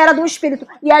na esfera do Espírito.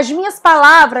 E as minhas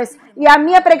palavras e a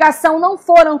minha pregação não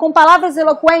foram com palavras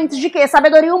eloquentes de quê?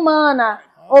 Sabedoria humana,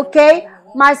 ok?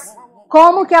 Mas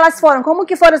como que elas foram? Como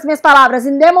que foram as minhas palavras?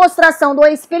 Em demonstração do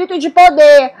Espírito e de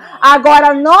poder.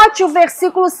 Agora, note o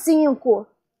versículo 5.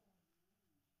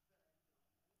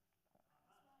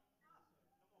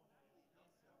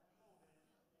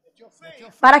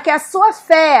 Para que a sua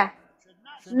fé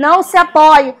não se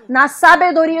apoie na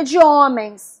sabedoria de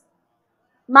homens,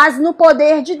 mas no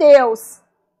poder de Deus.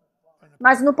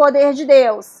 Mas no poder de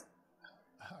Deus.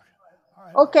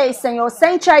 Ok, Senhor.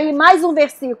 Sente aí mais um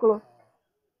versículo.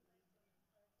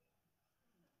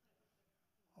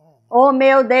 Oh,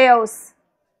 meu Deus.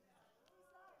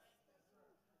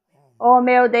 Oh,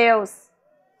 meu Deus.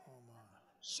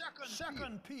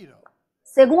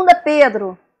 2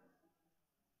 Pedro.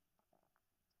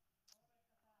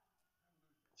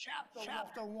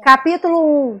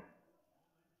 Capítulo 1.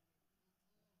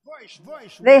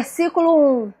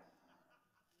 Versículo 1.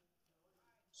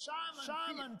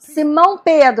 Simão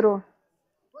Pedro.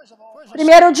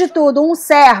 Primeiro de tudo, um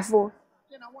servo.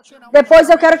 Depois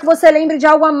eu quero que você lembre de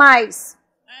algo a mais.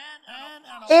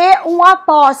 E um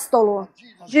apóstolo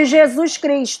de Jesus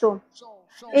Cristo.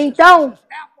 Então,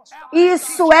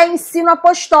 isso é ensino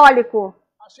apostólico.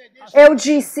 Eu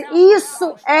disse,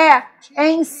 isso é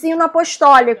ensino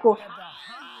apostólico.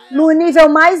 No nível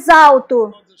mais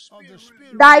alto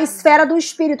da esfera do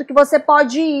Espírito que você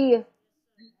pode ir.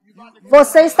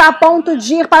 Você está a ponto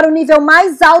de ir para o nível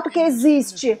mais alto que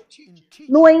existe.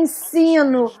 No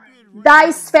ensino da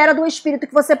esfera do Espírito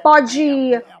que você pode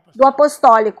ir. Do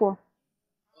apostólico.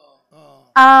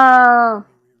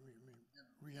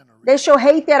 Deixa eu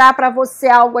reiterar para você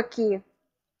algo aqui.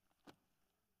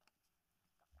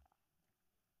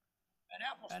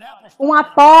 Um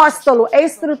apóstolo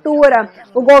estrutura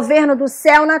o governo do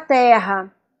céu na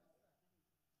terra.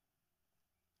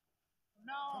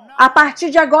 A partir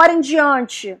de agora em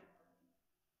diante,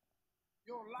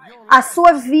 a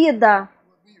sua vida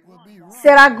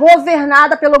será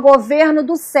governada pelo governo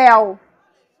do céu.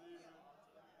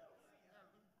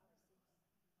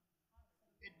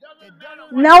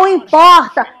 Não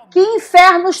importa que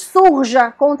infernos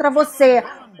surja contra você,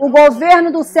 o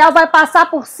governo do céu vai passar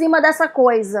por cima dessa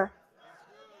coisa.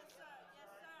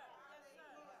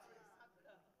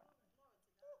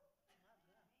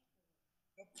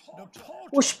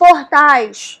 Os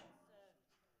portais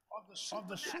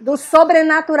do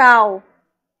sobrenatural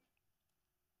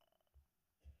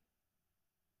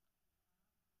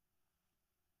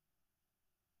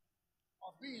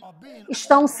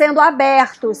estão sendo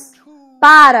abertos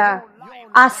para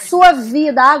a sua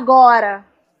vida agora.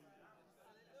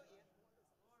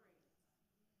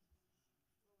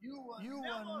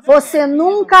 Você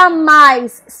nunca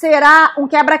mais será um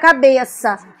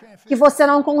quebra-cabeça que você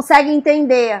não consegue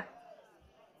entender.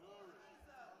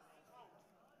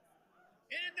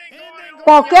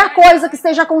 Qualquer coisa que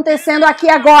esteja acontecendo aqui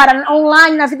agora,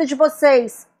 online, na vida de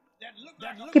vocês,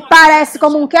 que parece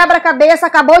como um quebra-cabeça,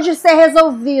 acabou de ser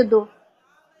resolvido.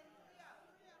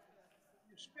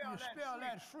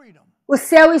 O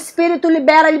seu espírito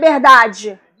libera a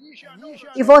liberdade.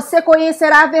 E você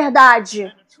conhecerá a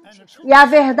verdade. E a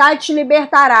verdade te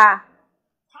libertará.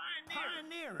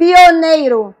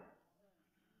 Pioneiro.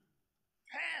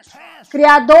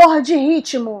 Criador de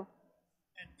ritmo.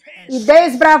 E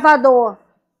desbravador.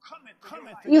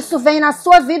 Isso vem na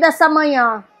sua vida essa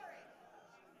manhã.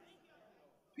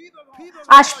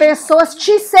 As pessoas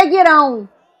te seguirão.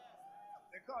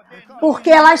 Porque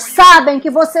elas sabem que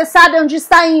você sabe onde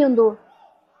está indo.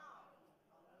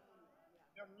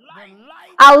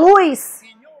 A luz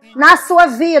na sua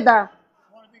vida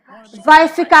vai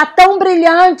ficar tão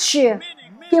brilhante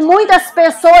que muitas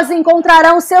pessoas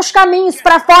encontrarão seus caminhos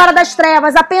para fora das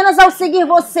trevas apenas ao seguir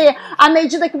você, à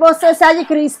medida que você segue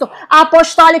Cristo,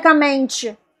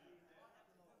 apostolicamente.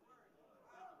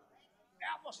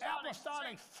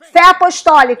 Fé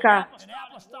apostólica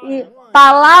e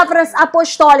palavras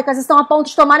apostólicas estão a ponto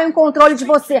de tomarem o controle de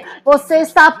você. Você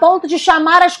está a ponto de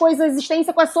chamar as coisas à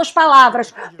existência com as suas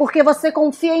palavras, porque você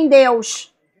confia em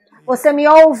Deus. Você me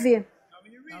ouve?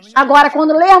 Agora,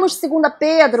 quando lermos 2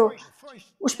 Pedro,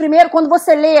 quando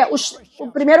você lê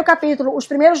o primeiro capítulo, os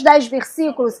primeiros 10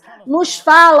 versículos, nos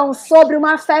falam sobre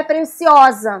uma fé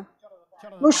preciosa.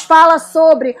 Nos fala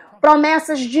sobre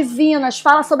promessas divinas,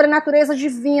 fala sobre a natureza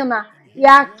divina. E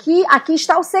aqui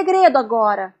está o segredo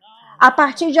agora. A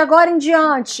partir de agora em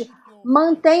diante,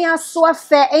 mantenha a sua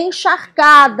fé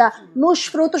encharcada nos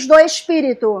frutos do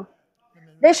Espírito.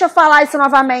 Deixa eu falar isso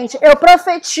novamente. Eu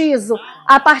profetizo,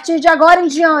 a partir de agora em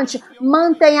diante,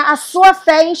 mantenha a sua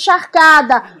fé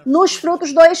encharcada nos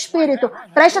frutos do Espírito.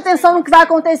 Preste atenção no que vai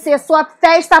acontecer. Sua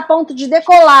fé está a ponto de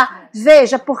decolar.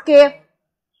 Veja, porque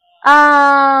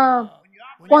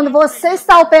quando você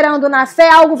está operando na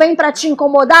fé, algo vem para te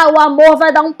incomodar, o amor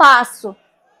vai dar um passo.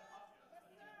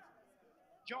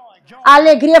 A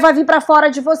alegria vai vir para fora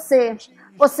de você.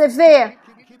 Você vê?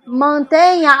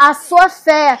 Mantenha a sua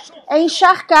fé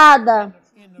encharcada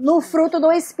no fruto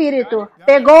do Espírito.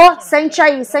 Pegou? Sente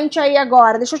aí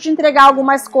agora. Deixa eu te entregar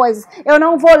algumas coisas. Eu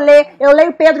não vou ler, eu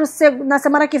leio Pedro na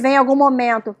semana que vem em algum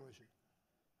momento.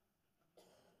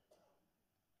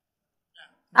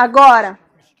 Agora,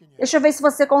 deixa eu ver se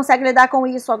você consegue lidar com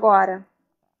isso agora.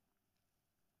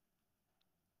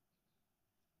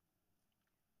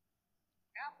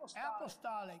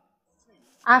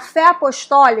 A fé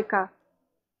apostólica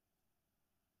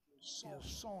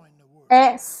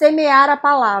é semear a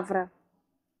palavra.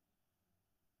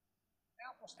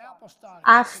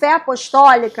 A fé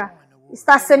apostólica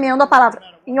está semeando a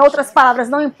palavra. Em outras palavras,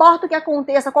 não importa o que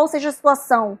aconteça, qual seja a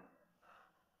situação.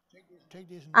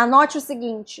 Anote o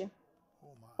seguinte.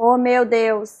 Oh, meu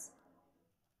Deus.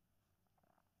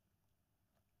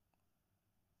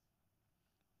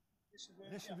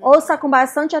 Ouça com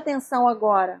bastante atenção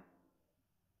agora.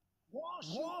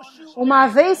 Uma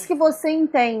vez que você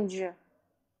entende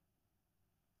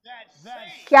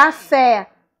que a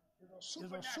fé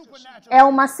é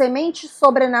uma semente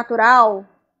sobrenatural,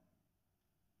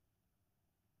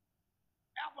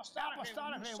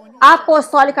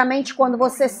 apostolicamente, quando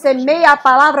você semeia a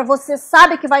palavra, você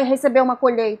sabe que vai receber uma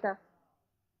colheita.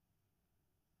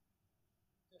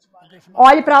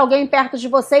 Olhe para alguém perto de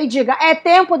você e diga, é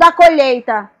tempo da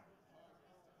colheita.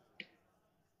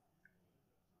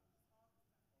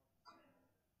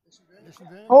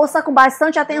 Ouça com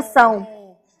bastante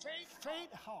atenção.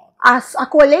 A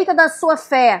colheita da sua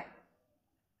fé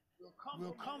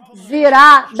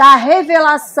virá da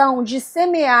revelação de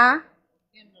semear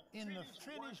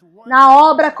na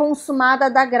obra consumada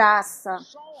da graça.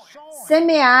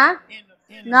 Semear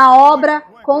na obra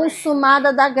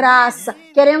consumada da graça.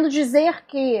 Querendo dizer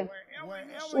que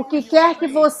o que quer que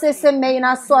você semeie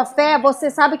na sua fé,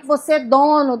 você sabe que você é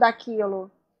dono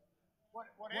daquilo.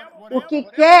 O que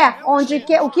quer, onde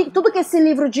quer, tudo que esse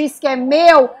livro diz que é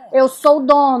meu, eu sou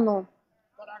dono.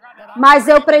 Mas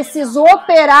eu preciso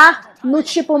operar no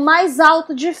tipo mais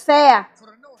alto de fé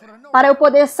para eu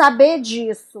poder saber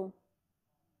disso.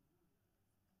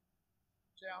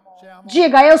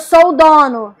 Diga, eu sou o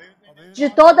dono de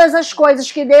todas as coisas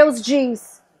que Deus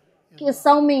diz que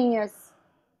são minhas.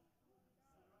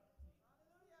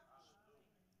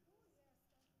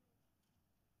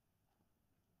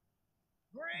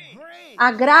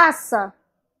 A graça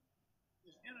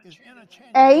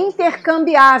é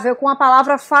intercambiável com a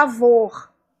palavra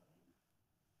favor.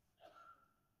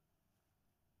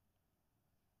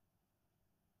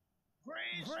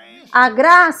 A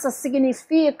graça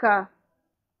significa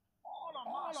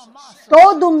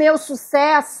todo o meu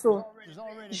sucesso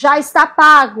já está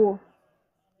pago.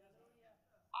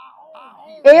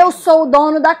 Eu sou o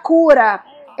dono da cura.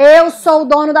 Eu sou o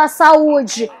dono da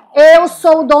saúde. Eu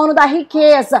sou o dono da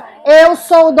riqueza. Eu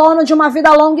sou o dono de uma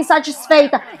vida longa e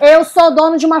satisfeita. Eu sou o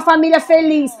dono de uma família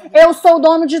feliz. Eu sou o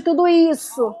dono de tudo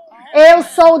isso. Eu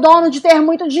sou o dono de ter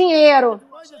muito dinheiro.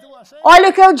 Olha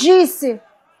o que eu disse.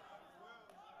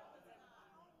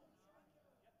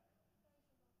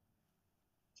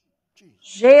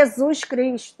 Jesus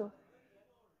Cristo.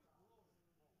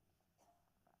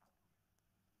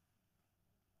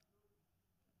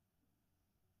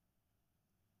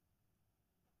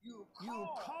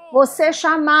 Você é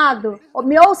chamado,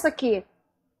 me ouça aqui,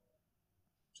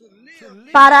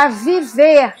 para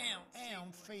viver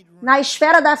na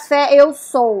esfera da fé, eu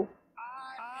sou.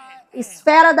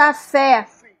 Esfera da fé,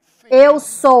 eu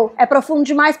sou. É profundo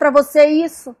demais para você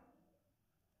isso?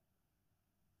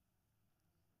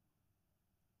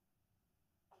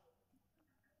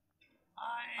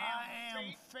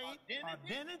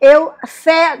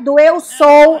 Fé do eu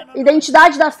sou,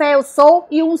 identidade da fé eu sou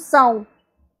e unção.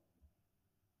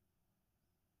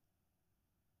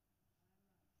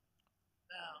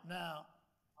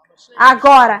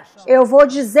 Agora, eu vou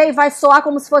dizer e vai soar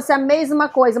como se fosse a mesma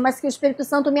coisa, mas que o Espírito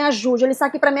Santo me ajude. Ele está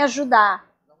aqui para me ajudar.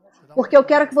 Porque eu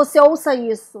quero que você ouça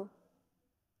isso.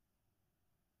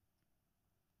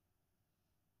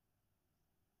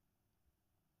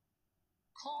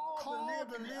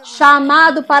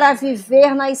 Chamado para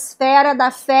viver na esfera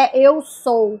da fé, eu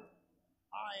sou.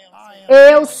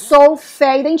 Eu sou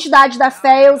fé. A identidade da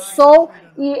fé, eu sou.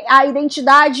 E a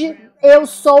identidade Eu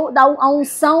sou, a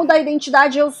unção da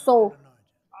identidade eu sou.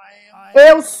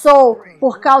 Eu sou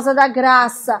por causa da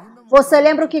graça. Você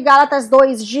lembra o que Gálatas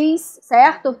 2 diz,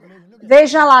 certo?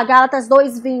 Veja lá, Gálatas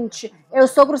 2:20. Eu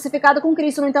sou crucificado com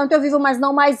Cristo, no entanto eu vivo, mas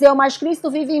não mais eu, mas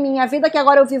Cristo vive em mim. A vida que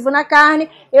agora eu vivo na carne,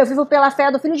 eu vivo pela fé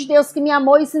do Filho de Deus que me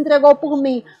amou e se entregou por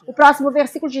mim. O próximo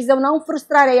versículo diz, eu não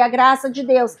frustrarei a graça de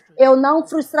Deus. Eu não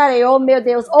frustrarei, oh meu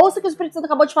Deus. Ouça o que o Espírito Santo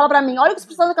acabou de falar para mim. Olha o que o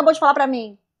Espírito Santo acabou de falar para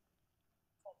mim.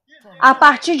 A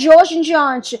partir de hoje em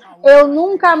diante, eu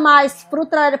nunca mais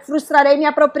frustrarei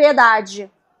minha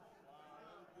propriedade.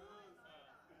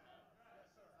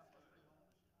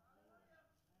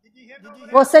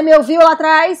 Você me ouviu lá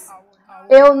atrás?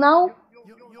 Eu não.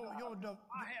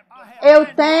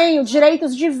 Eu tenho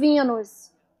direitos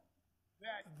divinos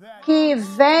que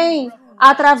vêm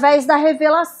através da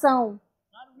revelação,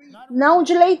 não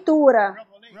de leitura,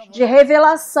 de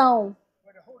revelação,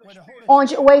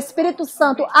 onde o Espírito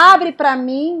Santo abre para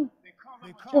mim,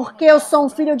 porque eu sou um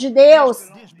filho de Deus,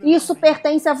 isso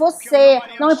pertence a você.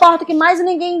 Não importa o que mais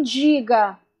ninguém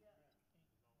diga.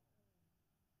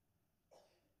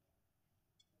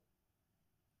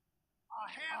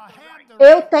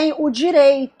 Eu tenho o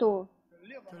direito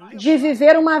de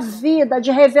viver uma vida de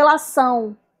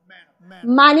revelação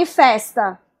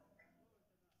manifesta.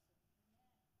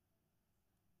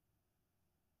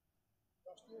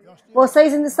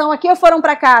 Vocês ainda estão aqui ou foram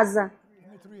para casa?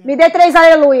 Me dê 3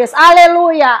 aleluias.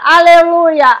 Aleluia,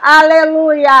 aleluia,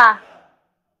 aleluia.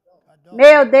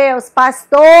 Meu Deus,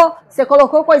 pastor, você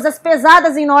colocou coisas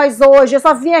pesadas em nós hoje. Eu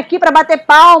só vim aqui para bater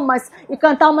palmas e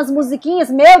cantar umas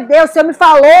musiquinhas. Meu Deus, o Senhor me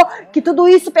falou que tudo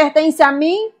isso pertence a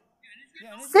mim?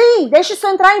 Sim, deixa isso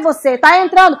entrar em você. Tá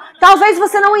entrando. Talvez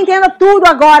você não entenda tudo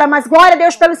agora, mas glória a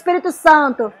Deus pelo Espírito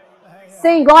Santo.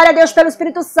 Sim, glória a Deus pelo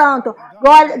Espírito Santo.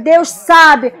 Glória, Deus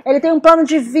sabe, Ele tem um plano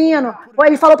divino.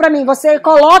 Ele falou para mim, você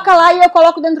coloca lá e eu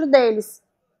coloco dentro deles.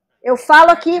 Eu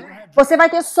falo aqui, você vai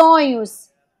ter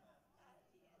sonhos.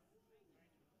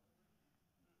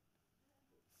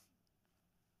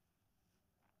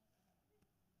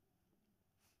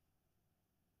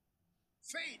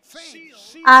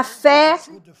 A fé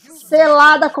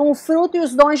selada com o fruto e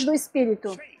os dons do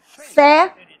Espírito.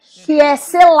 Fé que é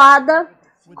selada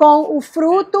com o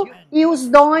fruto e os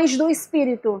dons do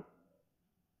Espírito.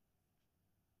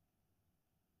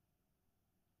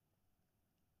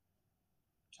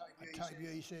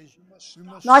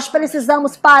 Nós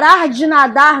precisamos parar de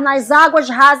nadar nas águas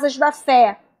rasas da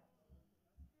fé.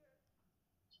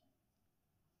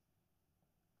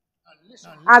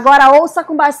 Agora ouça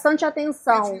com bastante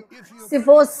atenção. Se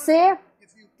você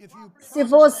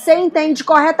entende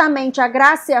corretamente a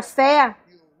graça e a fé,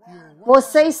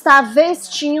 você está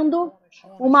vestindo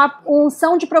uma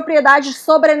unção de propriedade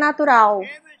sobrenatural.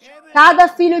 Cada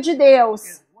filho de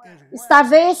Deus está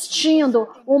vestindo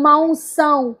uma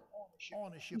unção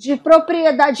de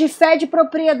propriedade, de fé de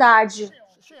propriedade.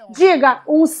 Diga,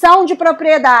 unção de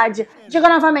propriedade. Diga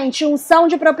novamente, unção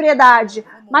de propriedade.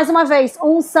 Mais uma vez,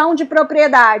 unção de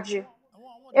propriedade.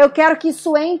 Eu quero que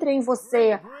isso entre em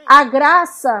você. A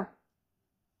graça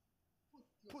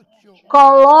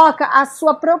coloca a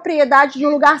sua propriedade no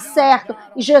lugar certo.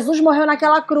 E Jesus morreu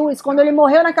naquela cruz. Quando ele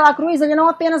morreu naquela cruz, ele não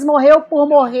apenas morreu por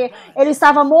morrer. Ele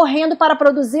estava morrendo para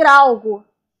produzir algo.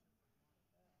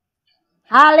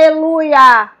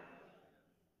 Aleluia!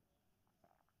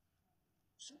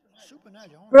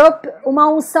 Uma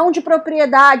unção de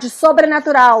propriedade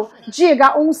sobrenatural.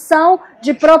 Diga, unção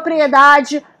de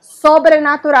propriedade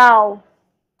sobrenatural.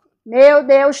 Meu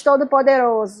Deus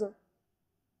Todo-Poderoso.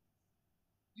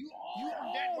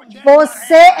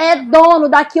 Você é dono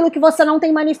daquilo que você não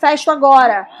tem manifesto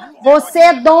agora. Você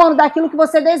é dono daquilo que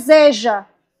você deseja.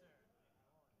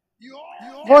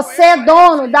 Você é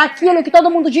dono daquilo que todo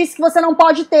mundo disse que você não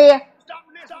pode ter.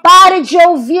 Pare de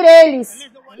ouvir eles.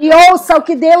 E ouça o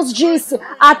que Deus disse.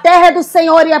 A terra é do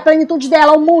Senhor e a plenitude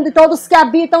dela, o mundo e todos que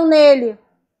habitam nele.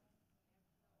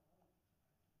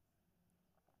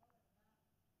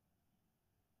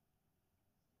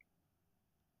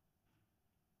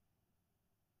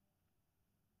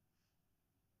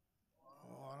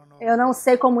 Eu não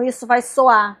sei como isso vai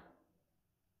soar.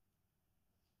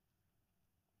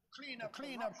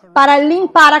 Para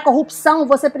limpar a corrupção,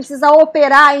 você precisa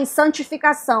operar em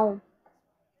santificação.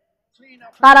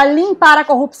 Para limpar a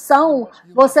corrupção,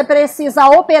 você precisa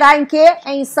operar em quê?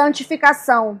 Em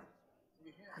santificação.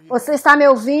 Você está me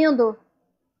ouvindo?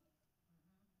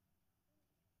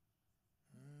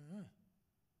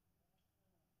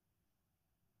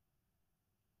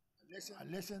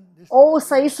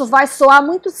 Ouça, isso vai soar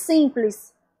muito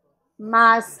simples,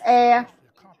 mas é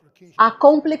a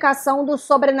complicação do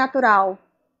sobrenatural.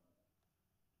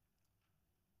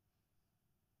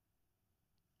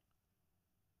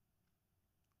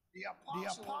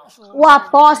 O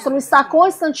apóstolo está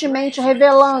constantemente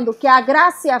revelando que a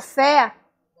graça e a fé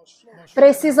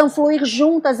precisam fluir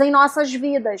juntas em nossas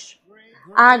vidas.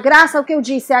 A graça, o que eu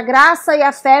disse, a graça e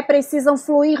a fé precisam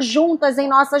fluir juntas em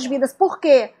nossas vidas. Por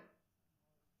quê?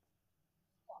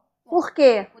 Por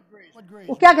quê?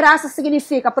 O que a graça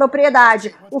significa?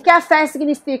 Propriedade. O que a fé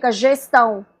significa?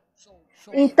 Gestão.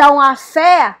 Então a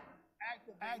fé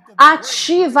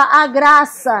ativa a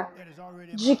graça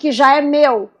de que já é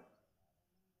meu.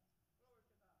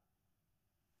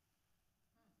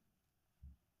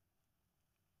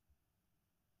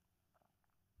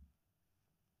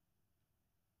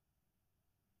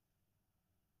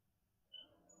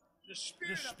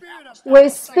 O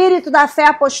espírito da fé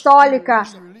apostólica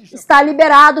está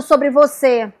liberado sobre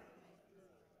você.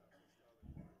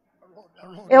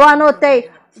 Eu anotei,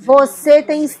 você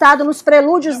tem estado nos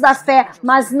prelúdios da fé,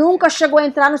 mas nunca chegou a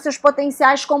entrar nos seus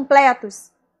potenciais completos.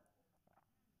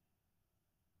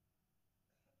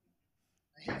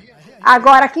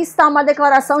 Agora, aqui está uma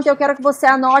declaração que eu quero que você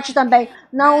anote também.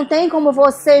 Não tem como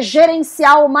você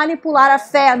gerenciar ou manipular a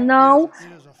fé, não.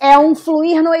 É um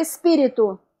fluir no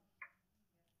espírito.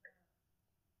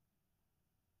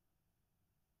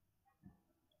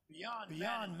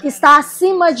 Que está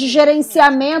acima de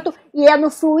gerenciamento e é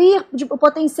no fluir, o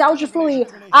potencial de fluir.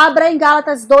 Abra em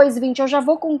Gálatas 2:20, eu já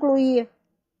vou concluir.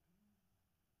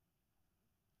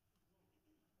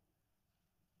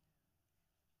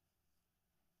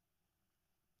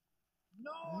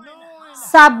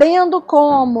 Sabendo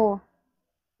como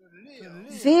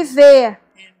viver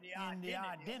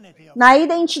na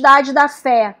identidade da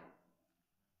fé.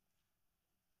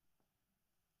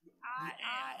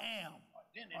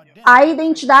 A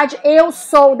identidade eu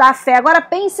sou da fé. Agora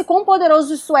pense quão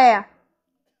poderoso isso é.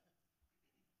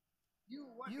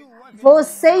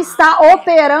 Você está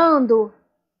operando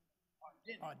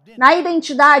na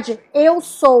identidade eu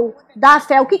sou da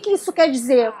fé. O que isso quer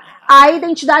dizer? A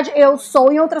identidade eu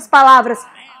sou, em outras palavras,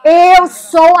 eu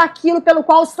sou aquilo pelo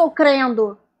qual estou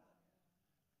crendo.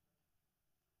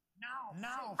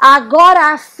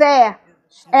 Agora a fé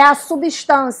é a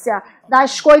substância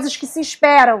das coisas que se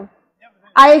esperam.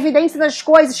 A evidência das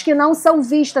coisas que não são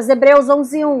vistas. Hebreus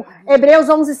 11:1. Hebreus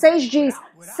 11:6 diz,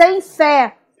 sem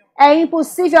fé é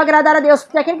impossível agradar a Deus,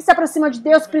 porque aquele que se aproxima de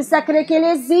Deus precisa crer que Ele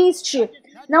existe.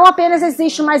 Não apenas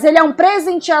existe, mas Ele é um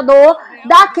presenteador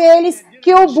daqueles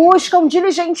que o buscam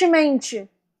diligentemente.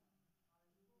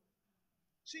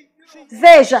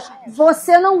 Veja,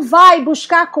 você não vai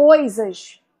buscar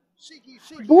coisas.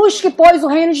 Busque, pois, o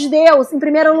reino de Deus em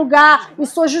primeiro lugar e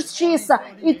sua justiça,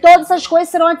 e todas essas coisas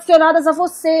serão adicionadas a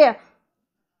você.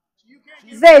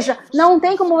 Veja, não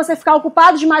tem como você ficar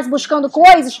ocupado demais buscando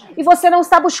coisas e você não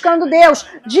está buscando Deus.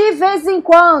 De vez em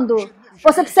quando,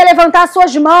 você precisa levantar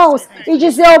suas mãos e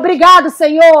dizer obrigado,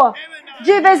 Senhor.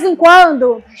 De vez em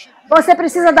quando, você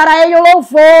precisa dar a Ele o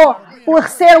louvor por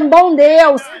ser um bom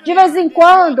Deus. De vez em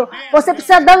quando, você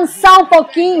precisa dançar um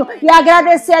pouquinho e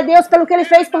agradecer a Deus pelo que Ele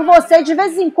fez por você. De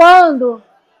vez em quando.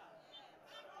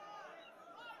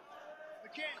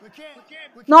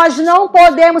 Nós não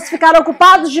podemos ficar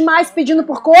ocupados demais pedindo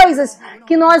por coisas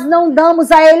que nós não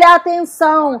damos a Ele a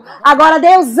atenção. Agora,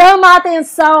 Deus ama a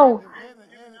atenção.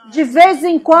 De vez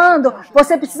em quando,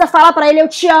 você precisa falar para Ele, eu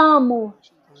te amo.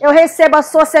 Eu recebo a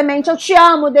sua semente, eu te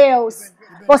amo, Deus.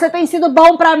 Você tem sido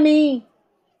bom para mim.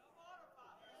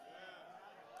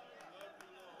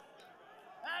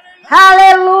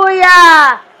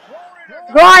 Aleluia!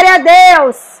 Glória a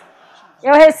Deus!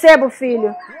 Eu recebo,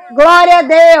 filho. Glória a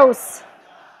Deus!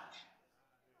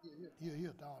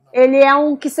 Ele é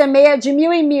um que semeia de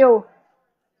 1000 em 1000.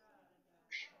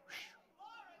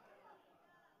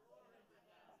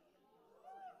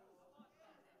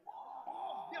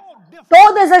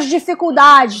 Todas as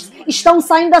dificuldades estão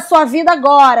saindo da sua vida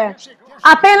agora.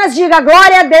 Apenas diga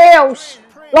glória a Deus.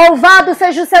 Louvado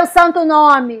seja o seu santo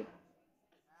nome.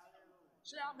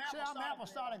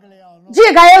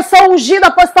 Diga, eu sou ungido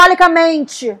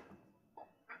apostolicamente.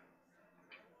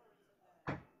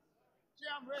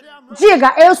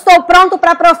 Diga, eu estou pronto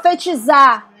para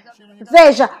profetizar.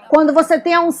 Veja, quando você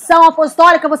tem a unção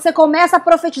apostólica, você começa a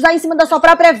profetizar em cima da sua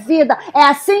própria vida. É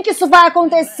assim que isso vai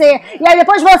acontecer. E aí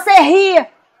depois você ri.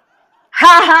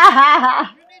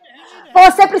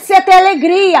 Você precisa ter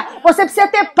alegria. Você precisa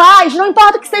ter paz. Não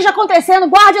importa o que esteja acontecendo,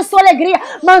 guarde a sua alegria.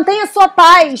 Mantenha a sua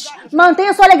paz.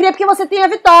 Mantenha a sua alegria porque você tem a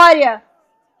vitória.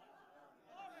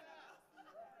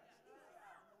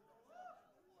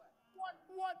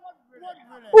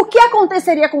 O que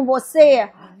aconteceria com você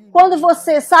quando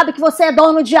você sabe que você é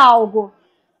dono de algo?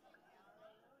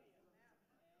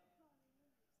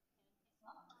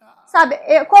 Sabe,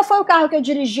 qual foi o carro que eu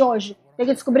dirigi hoje? Tem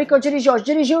que descobrir que eu dirigi hoje.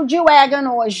 Dirigi o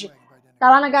G-Wagon hoje. Tá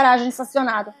lá na garagem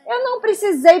estacionado. Eu não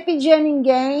precisei pedir a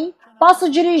ninguém. Posso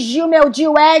dirigir o meu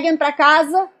G-Wagon para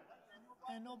casa?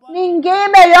 Ninguém é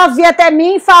melhor vir até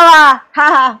mim e falar.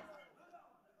 Haha.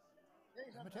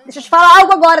 Deixa eu te falar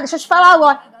algo agora.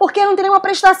 Porque não tem nenhuma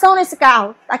prestação nesse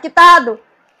carro. Tá quitado.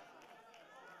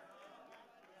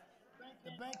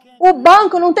 O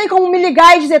banco não tem como me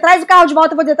ligar e dizer, traz o carro de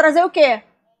volta. Eu vou dizer, trazer o quê?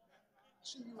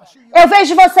 Eu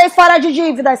vejo vocês fora de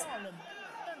dívidas.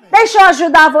 Deixa eu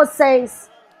ajudar vocês.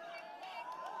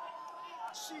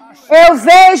 Eu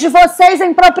vejo vocês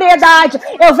em propriedade.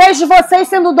 Eu vejo vocês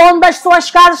sendo dono das suas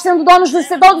casas, sendo donos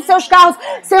de todos os seus carros,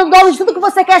 sendo dono de tudo que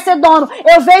você quer ser dono.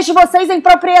 Eu vejo vocês em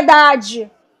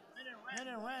propriedade.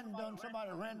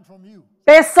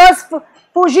 Pessoas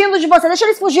fugindo de você. Deixa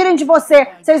eles fugirem de você.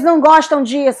 Vocês não gostam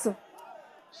disso.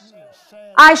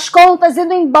 As contas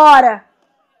indo embora.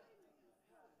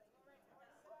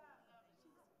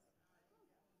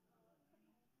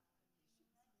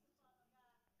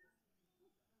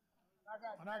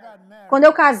 Quando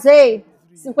eu casei,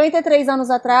 53 anos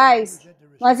atrás,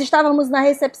 nós estávamos na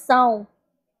recepção.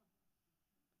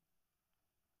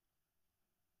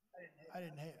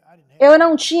 Eu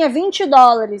não tinha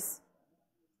 $20.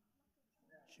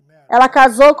 Ela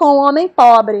casou com um homem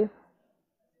pobre.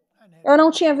 Eu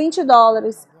não tinha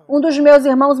 $20. Um dos meus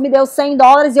irmãos me deu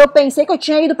 $100 e eu pensei que eu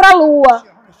tinha ido para a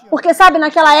lua. Porque, sabe,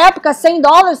 naquela época,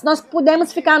 $100, nós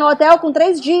pudemos ficar no hotel com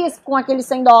 3 dias com aqueles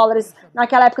 $100.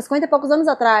 Naquela época, 50 e poucos anos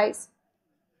atrás.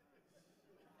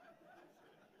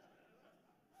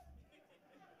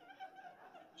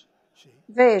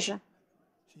 Veja.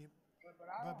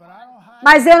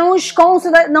 Mas eu não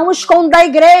escondo da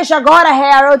igreja agora,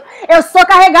 Harold. Eu sou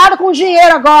carregado com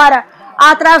dinheiro agora.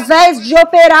 Através de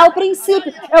operar o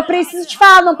princípio. Eu preciso te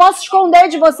falar, não posso esconder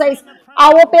de vocês.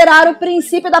 Ao operar o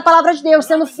princípio da palavra de Deus,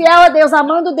 sendo fiel a Deus,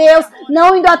 amando Deus,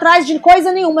 não indo atrás de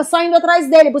coisa nenhuma, só indo atrás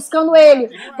dele, buscando ele.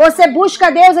 Você busca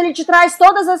Deus, ele te traz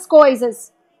todas as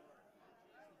coisas.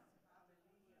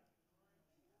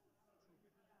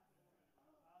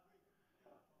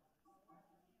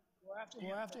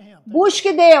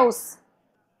 Busque Deus.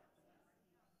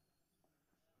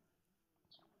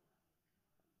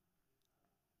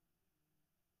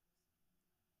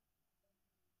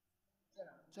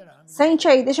 Sente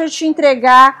aí, deixa eu te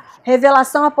entregar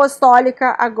revelação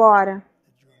apostólica agora.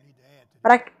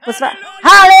 Para que você vai...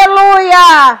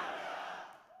 Aleluia!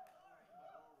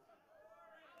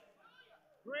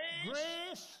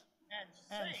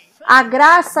 A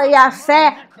graça e a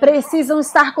fé precisam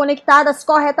estar conectadas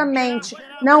corretamente.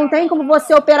 Não tem como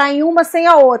você operar em uma sem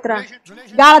a outra.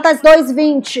 Gálatas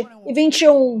 2:20 e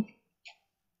 21.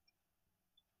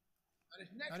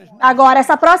 Agora,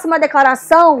 essa próxima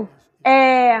declaração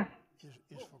é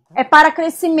para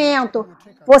crescimento.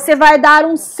 Você vai dar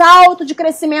um salto de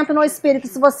crescimento no Espírito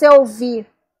se você ouvir.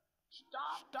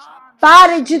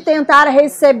 Pare de tentar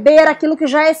receber aquilo que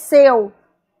já é seu.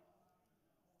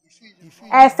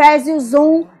 Efésios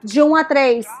 1, de 1 a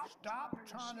 3.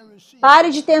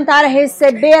 Pare de tentar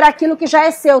receber aquilo que já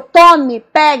é seu. Tome,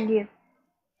 pegue.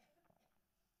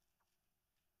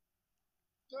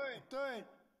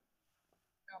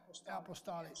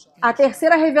 A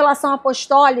terceira revelação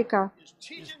apostólica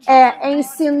é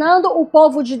ensinando o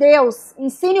povo de Deus,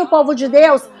 ensine o povo de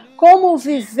Deus como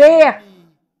viver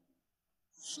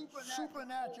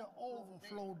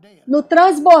no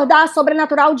transbordar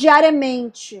sobrenatural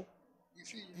diariamente.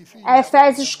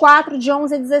 Efésios 4, de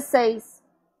 11 a 16.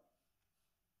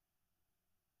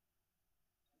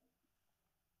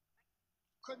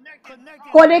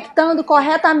 Conectando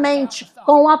corretamente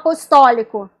com o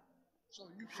apostólico,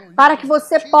 para que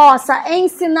você possa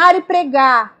ensinar e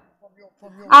pregar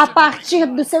a partir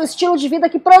do seu estilo de vida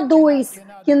que produz,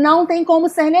 que não tem como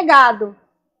ser negado.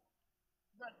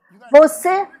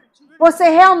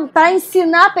 Para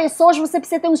ensinar pessoas, você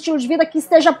precisa ter um estilo de vida que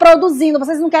esteja produzindo.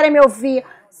 Vocês não querem me ouvir.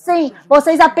 Sim,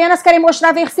 vocês apenas querem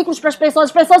mostrar versículos para as pessoas.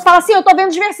 As pessoas falam assim, eu estou vendo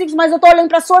os versículos, mas eu estou olhando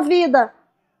para a sua vida.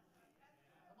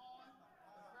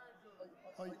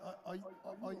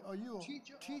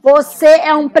 Você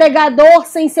é um pregador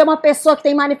sem ser uma pessoa que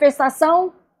tem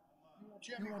manifestação?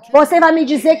 Você vai me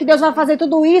dizer que Deus vai fazer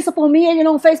tudo isso por mim e Ele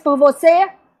não fez por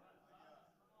você?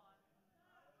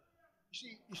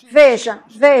 Veja,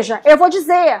 eu vou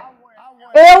dizer.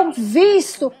 Eu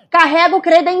carrego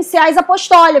credenciais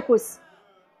apostólicos.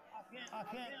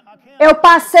 Eu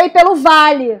passei pelo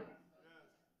vale.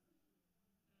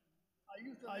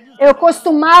 Eu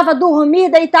costumava dormir,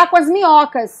 deitar com as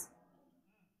minhocas.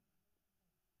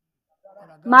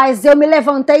 Mas eu me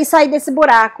levantei e saí desse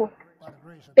buraco.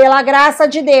 Pela graça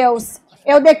de Deus.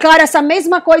 Eu declaro essa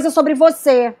mesma coisa sobre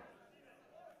você.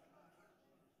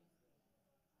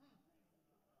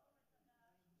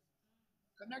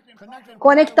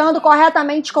 conectando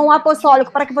corretamente com o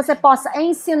apostólico, para que você possa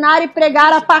ensinar e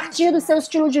pregar a partir do seu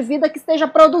estilo de vida que esteja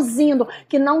produzindo,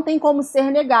 que não tem como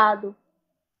ser negado.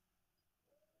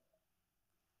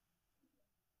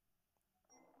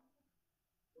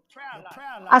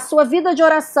 A sua vida de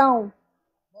oração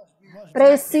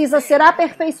precisa ser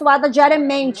aperfeiçoada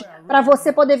diariamente para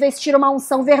você poder vestir uma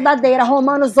unção verdadeira.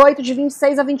 Romanos 8, de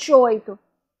 26 a 28.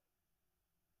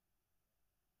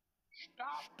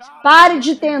 Pare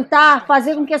de tentar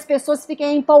fazer com que as pessoas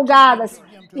fiquem empolgadas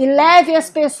e leve as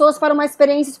pessoas para uma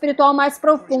experiência espiritual mais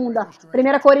profunda.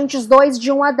 1 Coríntios 2,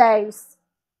 de 1 a 10.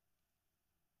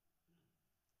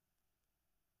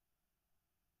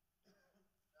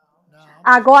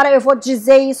 Agora eu vou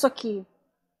dizer isso aqui.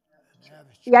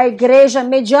 E a igreja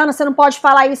mediana, você não pode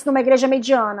falar isso numa igreja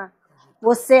mediana.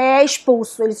 Você é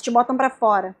expulso, eles te botam para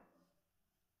fora.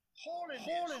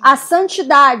 A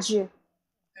santidade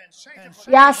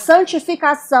e a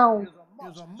santificação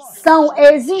são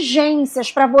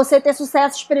exigências para você ter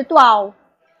sucesso espiritual.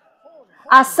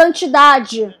 A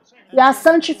santidade e a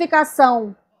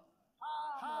santificação.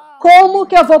 Como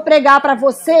que eu vou pregar para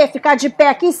você ficar de pé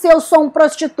aqui se eu sou um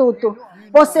prostituto?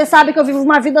 Você sabe que eu vivo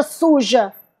uma vida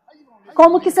suja.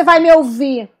 Como que você vai me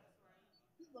ouvir?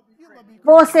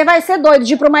 Você vai ser doido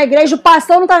de ir para uma igreja, o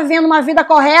pastor não está vivendo uma vida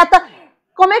correta.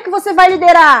 Como é que você vai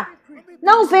liderar?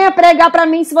 Não venha pregar para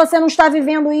mim se você não está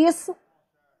vivendo isso.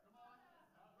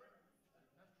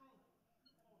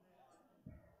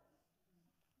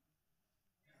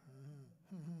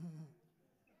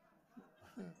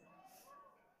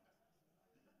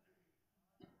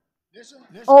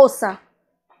 Ouça.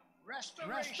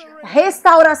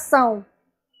 Restauração,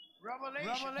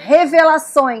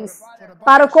 revelações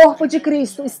para o corpo de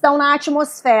Cristo estão na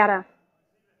atmosfera.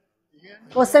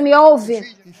 Você me ouve?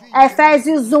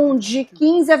 Efésios 1, de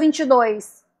 15 a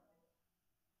 22.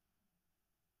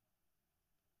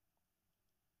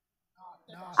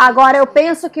 Agora, eu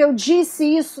penso que eu disse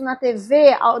isso na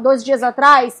TV 2 dias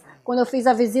atrás, quando eu fiz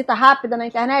a visita rápida na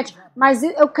internet, mas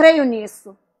eu creio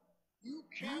nisso.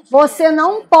 Você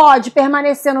não pode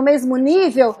permanecer no mesmo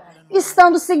nível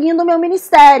estando seguindo o meu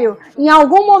ministério. Em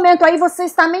algum momento aí você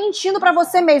está mentindo para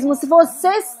você mesmo. Se você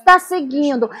está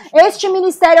seguindo este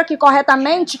ministério aqui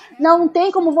corretamente, não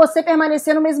tem como você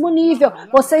permanecer no mesmo nível.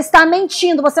 Você está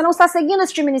mentindo, você não está seguindo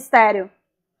este ministério.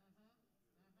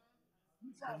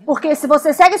 Porque se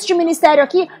você segue este ministério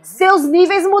aqui, seus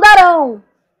níveis mudarão.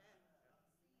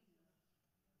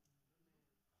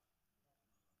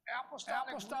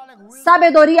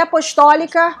 Sabedoria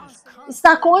apostólica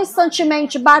está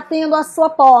constantemente batendo a sua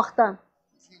porta.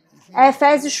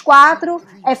 Efésios 4,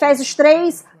 Efésios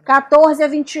 3, 14 a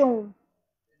 21.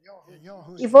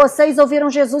 E vocês ouviram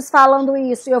Jesus falando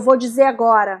isso, e eu vou dizer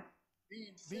agora.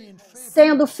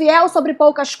 Sendo fiel sobre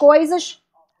poucas coisas,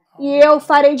 e eu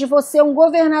farei de você um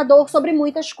governador sobre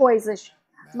muitas coisas.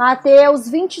 Mateus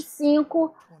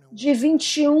 25, de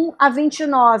 21 a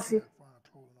 29.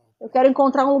 Eu quero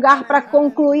encontrar um lugar para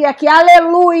concluir aqui.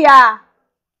 Aleluia!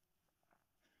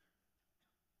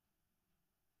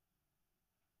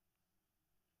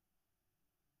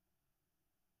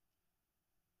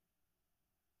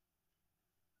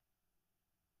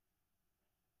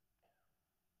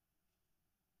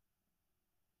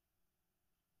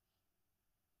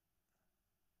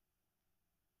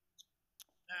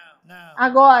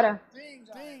 Agora,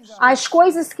 as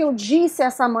coisas que eu disse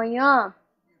essa manhã,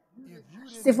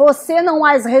 se você não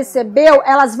as recebeu,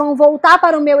 elas vão voltar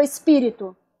para o meu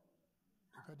espírito.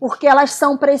 Porque elas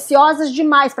são preciosas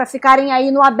demais para ficarem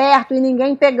aí no aberto e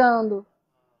ninguém pegando.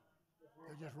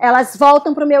 Elas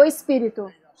voltam para o meu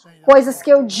espírito. Coisas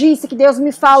que eu disse, que Deus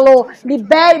me falou.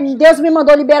 Deus me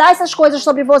mandou liberar essas coisas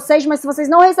sobre vocês, mas se vocês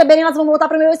não receberem, elas vão voltar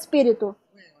para o meu espírito.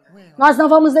 Nós não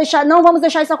vamos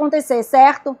deixar isso acontecer,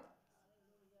 certo?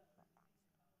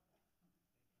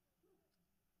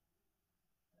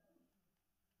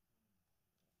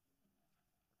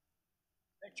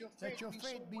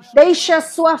 Deixe a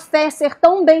sua fé ser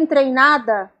tão bem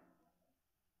treinada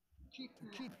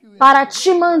para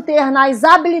te manter nas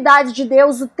habilidades de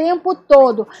Deus o tempo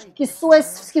todo. Que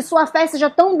sua fé seja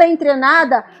tão bem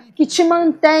treinada que te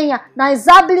mantenha nas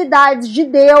habilidades de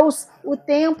Deus o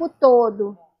tempo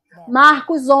todo.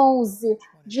 Marcos 11,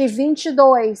 de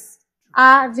 22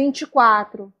 a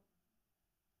 24.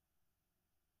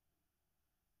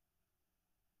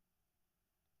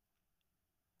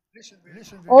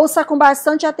 Ouça com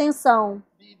bastante atenção.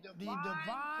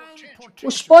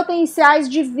 Os potenciais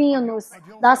divinos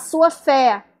da sua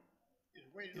fé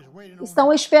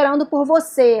estão esperando por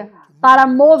você para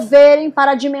moverem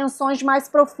para dimensões mais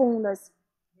profundas.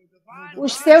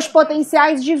 Os seus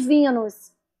potenciais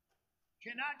divinos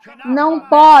não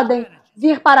podem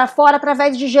vir para fora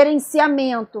através de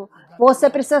gerenciamento. Você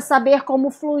precisa saber como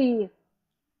fluir.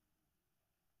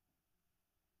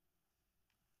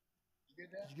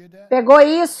 Pegou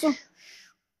isso?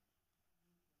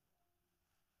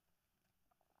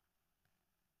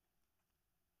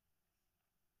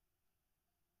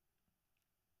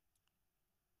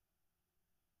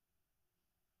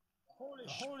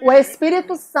 O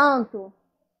Espírito Santo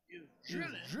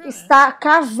está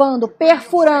cavando,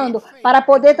 perfurando, para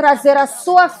poder trazer a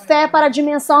sua fé para a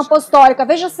dimensão apostólica.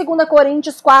 Veja 2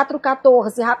 Coríntios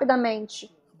 4:14,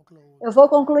 rapidamente. Eu vou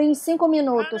concluir em 5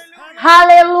 minutos.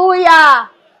 Aleluia!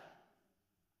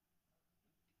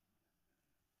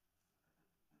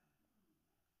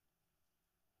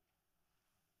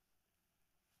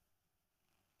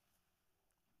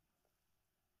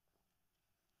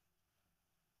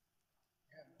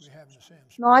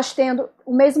 Nós tendo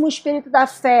o mesmo espírito da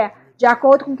fé, de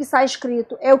acordo com o que está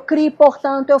escrito. Eu criei,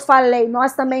 portanto eu falei.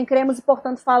 Nós também cremos e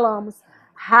portanto falamos.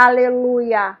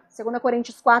 Aleluia. 2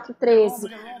 Coríntios 4:13.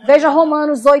 Veja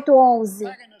Romanos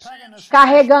 8:11.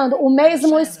 Carregando o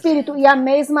mesmo espírito e a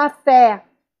mesma fé.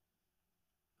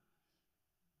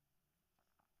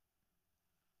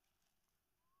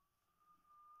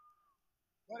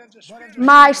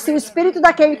 Mas se o espírito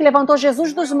daquele que levantou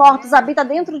Jesus dos mortos habita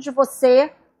dentro de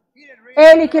você,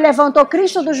 ele que levantou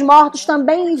Cristo dos mortos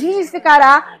também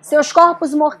vivificará seus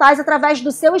corpos mortais através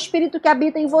do seu espírito que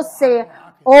habita em você.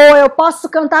 Ou eu posso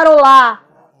cantarolar.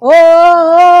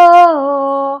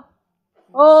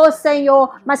 Oh,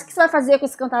 Senhor. Mas o que você vai fazer com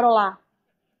esse cantarolar?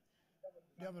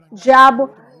 O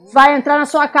diabo vai entrar na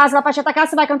sua casa, vai te atacar,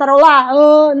 você vai cantarolar?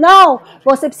 Não!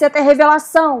 Você precisa ter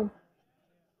revelação.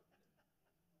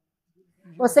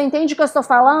 Você entende o que eu estou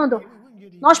falando?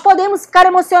 Nós podemos ficar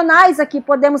emocionais aqui,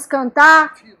 podemos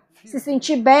cantar, se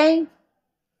sentir bem.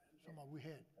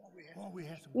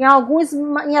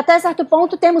 Em até certo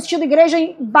ponto, temos tido igreja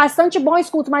em bastante bom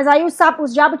escuto, mas aí o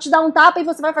diabo te dá um tapa e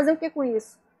você vai fazer o que com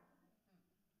isso?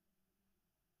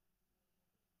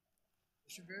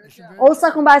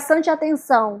 Ouça com bastante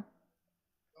atenção.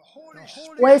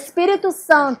 O Espírito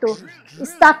Santo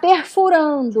está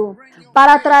perfurando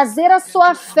para trazer a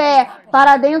sua fé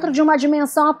para dentro de uma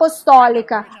dimensão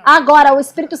apostólica. Agora, o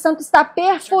Espírito Santo está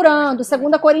perfurando,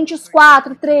 2 Coríntios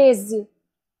 4:13.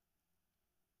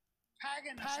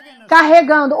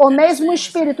 Carregando o mesmo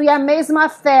Espírito e a mesma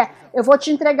fé. Eu vou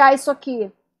te entregar isso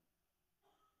aqui.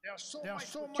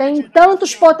 Tem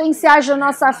tantos potenciais da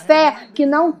nossa fé que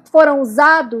não foram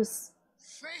usados.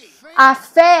 A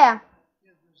fé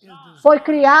foi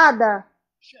criada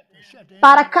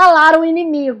para calar o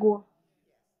inimigo.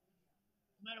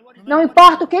 Não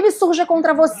importa o que ele surja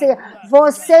contra você,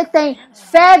 você tem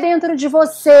fé dentro de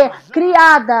você,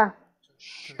 criada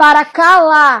para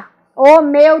calar, oh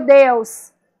meu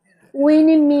Deus, o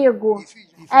inimigo.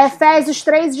 Efésios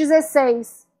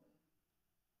 3:16.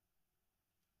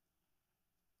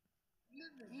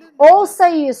 Ouça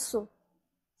isso.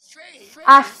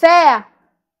 A fé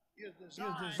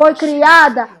foi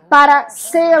criada para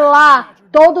selar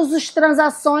todas as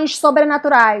transações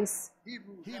sobrenaturais.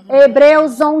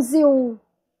 Hebreus 11:1.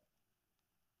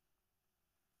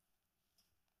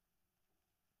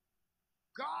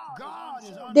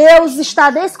 Deus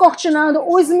está descortinando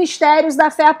os mistérios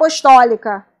da fé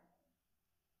apostólica.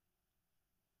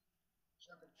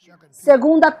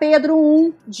 2 Pedro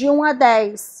 1, de 1 a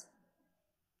 10.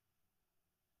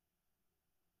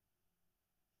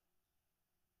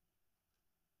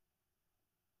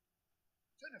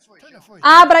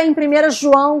 Abra em 1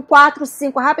 João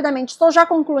 4:5, rapidamente, estou já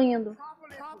concluindo.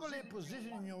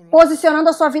 Posicionando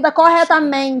a sua vida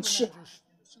corretamente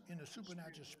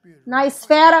na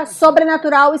esfera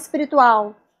sobrenatural e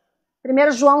espiritual.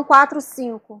 1 João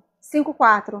 4:5.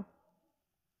 5:4.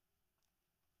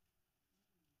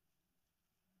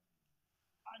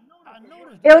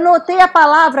 Eu notei a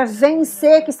palavra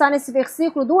vencer, que está nesse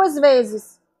versículo, 2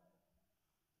 vezes.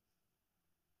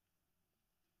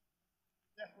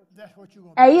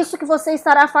 É isso que você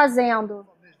estará fazendo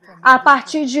a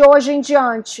partir de hoje em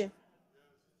diante.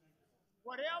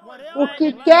 O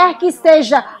que quer que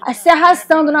esteja se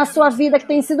arrastando na sua vida, que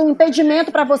tem sido um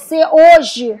impedimento para você,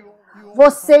 hoje,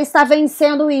 você está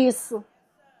vencendo isso.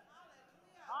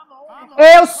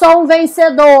 Eu sou um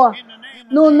vencedor.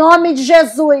 No nome de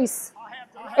Jesus,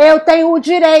 eu tenho o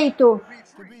direito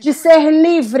de ser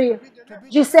livre,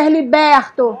 de ser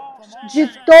liberto de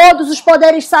todos os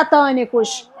poderes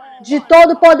satânicos, de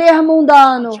todo poder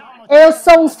mundano. Eu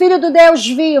sou um filho do Deus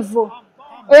vivo.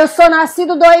 Eu sou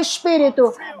nascido do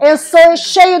Espírito. Eu sou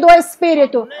cheio do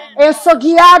Espírito. Eu sou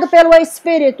guiado pelo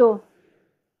Espírito.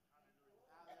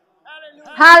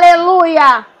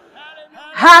 Aleluia.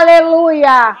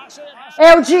 Aleluia.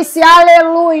 Eu disse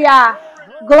aleluia.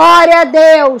 Glória a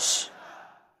Deus.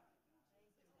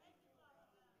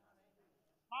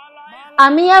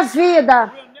 A minha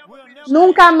vida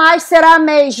nunca mais será a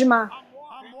mesma.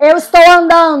 Eu estou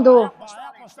andando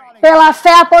pela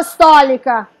fé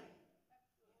apostólica.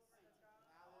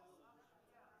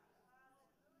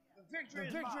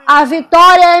 A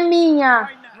vitória é minha,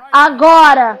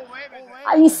 agora,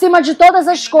 em cima de todas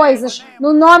as coisas,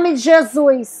 no nome de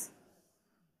Jesus.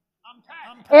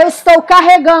 Eu estou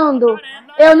carregando,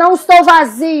 eu não estou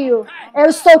vazio, eu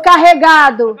estou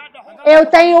carregado. Eu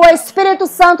tenho o Espírito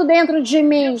Santo dentro de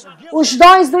mim, os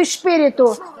dons do Espírito,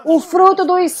 o fruto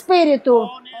do Espírito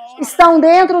estão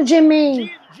dentro de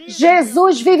mim.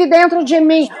 Jesus vive dentro de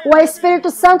mim, o Espírito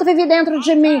Santo vive dentro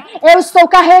de mim. Eu estou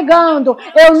carregando,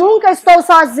 eu nunca estou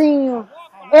sozinho.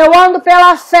 Eu ando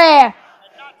pela fé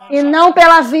e não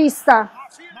pela vista.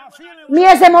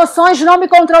 Minhas emoções não me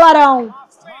controlarão.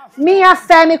 Minha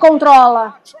fé me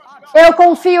controla. Eu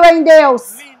confio em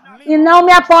Deus e não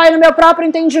me apoio no meu próprio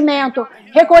entendimento.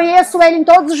 Reconheço Ele em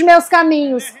todos os meus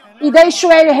caminhos e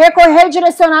deixo Ele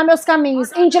redirecionar meus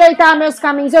caminhos, endireitar meus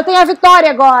caminhos. Eu tenho a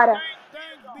vitória agora.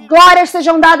 Glórias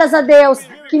sejam dadas a Deus,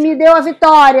 que me deu a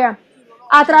vitória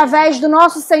através do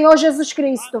nosso Senhor Jesus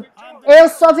Cristo. Eu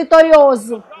sou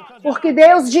vitorioso, porque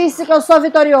Deus disse que eu sou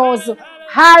vitorioso.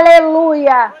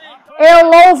 Aleluia!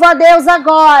 Eu louvo a Deus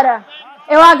agora.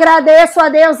 Eu agradeço a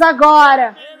Deus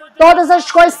agora. Todas as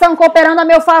coisas estão cooperando a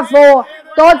meu favor.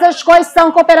 Todas as coisas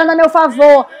estão cooperando a meu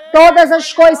favor. Todas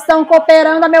as coisas estão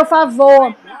cooperando a meu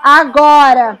favor.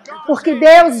 Agora, porque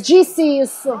Deus disse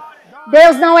isso.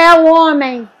 Deus não é um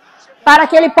homem para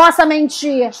que Ele possa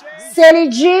mentir. Se Ele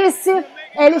disse,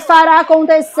 Ele fará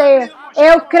acontecer.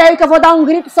 Eu creio que eu vou dar um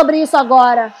grito sobre isso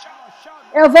agora.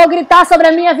 Eu vou gritar sobre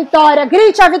a minha vitória.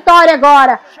 Grite a vitória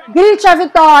agora. Grite a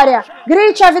vitória.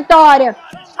 Grite a vitória.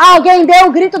 Alguém dê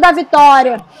o grito da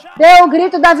vitória. Dê o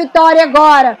grito da vitória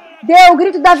agora. Dê o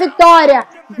grito da vitória.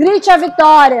 Grite a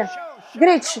vitória.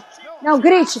 Grite. Não,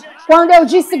 grite. Quando eu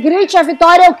disse grite a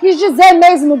vitória, eu quis dizer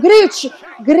mesmo, grite.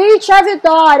 Grite a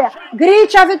vitória.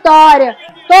 Grite a vitória.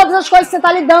 Todas as coisas que você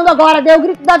está lidando agora, dê o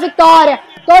grito da vitória.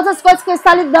 Todas as coisas que você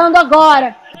está lidando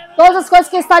agora. Todas as coisas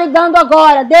que você está lidando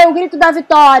agora, dê o grito da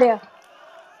vitória.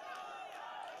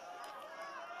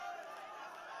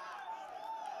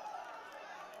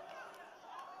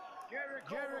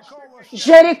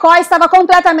 Jericó estava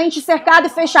completamente cercada e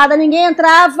fechada. Ninguém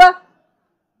entrava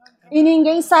e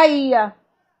ninguém saía.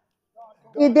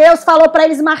 E Deus falou para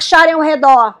eles marcharem ao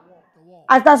redor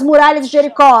das muralhas de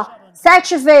Jericó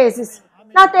 7 vezes.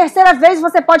 Na terceira vez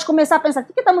você pode começar a pensar, o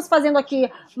que estamos fazendo aqui?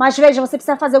 Mas veja, você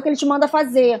precisa fazer o que Ele te manda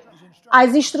fazer.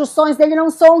 As instruções dele não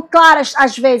são claras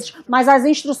às vezes, mas as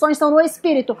instruções estão no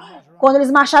Espírito. Quando eles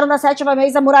marcharam da 7ª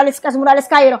vez, as muralhas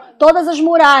caíram. Todas as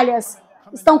muralhas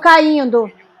estão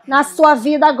caindo na sua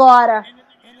vida agora.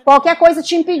 Qualquer coisa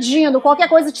te impedindo, qualquer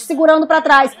coisa te segurando para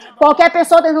trás, qualquer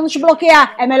pessoa tentando te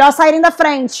bloquear, é melhor saírem da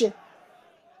frente.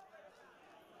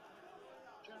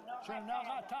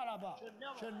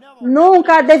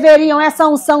 Nunca deveriam essa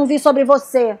unção vir sobre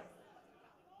você.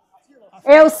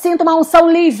 Eu sinto uma unção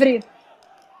livre.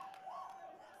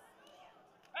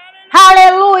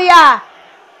 Aleluia!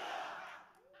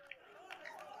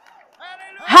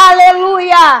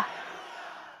 Aleluia!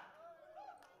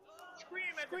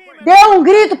 Dê um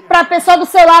grito para a pessoa do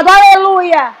seu lado.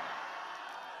 Aleluia!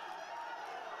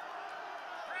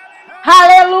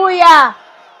 Aleluia!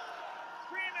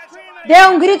 Dê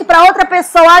um grito para outra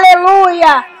pessoa.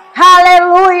 Aleluia!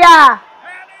 Aleluia!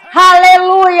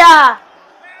 Aleluia!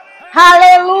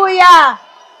 Aleluia!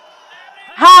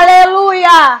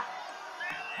 Aleluia!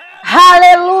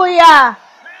 Aleluia!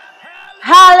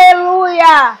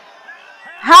 Aleluia!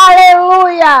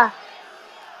 Aleluia!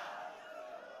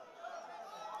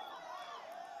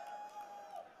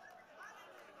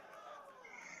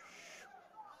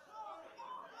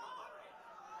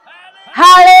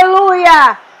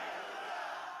 Aleluia!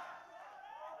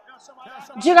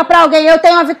 Diga para alguém, eu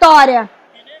tenho a vitória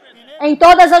em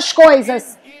todas as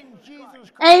coisas,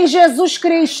 em Jesus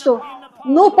Cristo,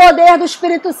 no poder do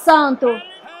Espírito Santo.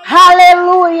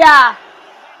 Aleluia!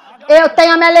 Eu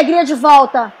tenho a minha alegria de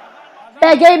volta.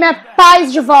 Peguei minha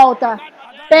paz de volta.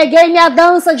 Peguei minha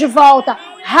dança de volta.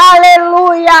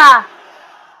 Aleluia!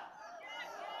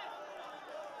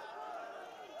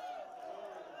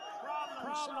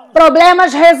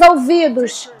 Problemas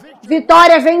resolvidos.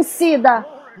 Vitória vencida.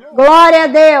 Glória a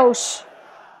Deus.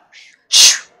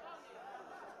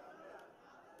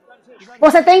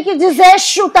 Você tem que dizer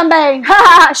chu também.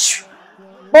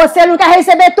 Você não quer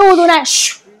receber tudo, né?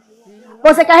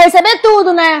 Você quer receber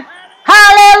tudo, né?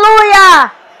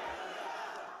 Aleluia!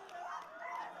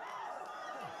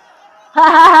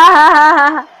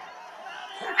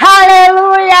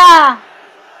 Aleluia!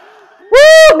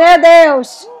 Meu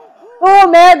Deus!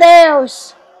 Meu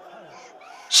Deus!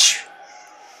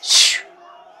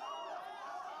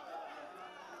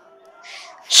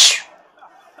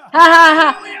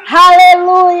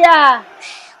 Aleluia!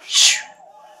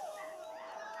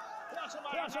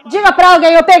 Diga para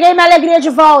alguém, eu peguei minha alegria de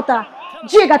volta.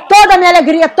 Diga, toda a minha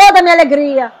alegria, toda a minha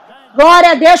alegria.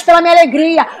 Glória a Deus pela minha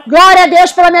alegria. Glória a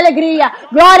Deus pela minha alegria.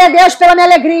 Glória a Deus pela minha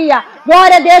alegria.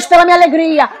 Glória a Deus pela minha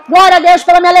alegria. Glória a Deus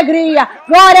pela minha alegria.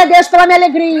 Glória a Deus pela minha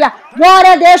alegria.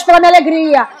 Glória a Deus pela minha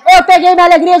alegria. Eu peguei minha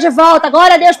alegria de volta.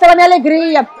 Glória a Deus pela minha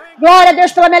alegria. Glória a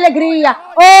Deus pela minha alegria.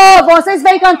 Oh, vocês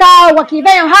vêm cantar algo aqui.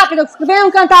 Venham rápido, venham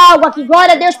cantar algo aqui.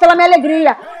 Glória a Deus pela minha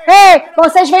alegria. Ei,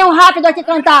 vocês venham rápido aqui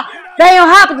cantar. Venham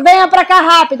rápido, venham pra cá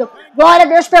rápido. Glória a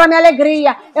Deus pela minha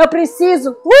alegria. Eu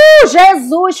preciso.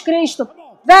 Jesus Cristo.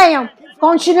 Venham,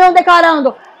 continuem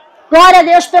declarando. Glória a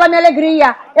Deus pela minha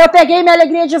alegria. Eu peguei minha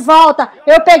alegria de volta.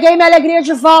 Eu peguei minha alegria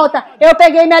de volta. Eu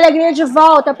peguei minha alegria de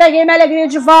volta. Eu peguei minha alegria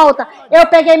de volta. Eu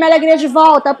peguei minha alegria de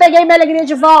volta. Eu peguei minha alegria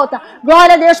de volta.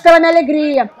 Glória a Deus pela minha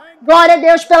alegria. Glória a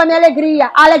Deus pela minha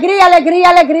alegria. Alegria, alegria,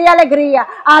 alegria, alegria.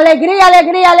 Alegria,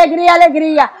 alegria, alegria,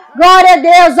 alegria. Glória a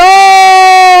Deus.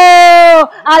 Oh!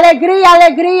 Alegria,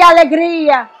 alegria,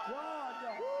 alegria.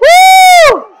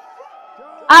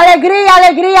 Alegria,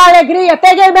 alegria, alegria.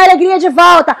 Peguei minha alegria de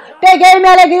volta. Peguei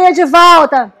minha alegria de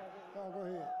volta.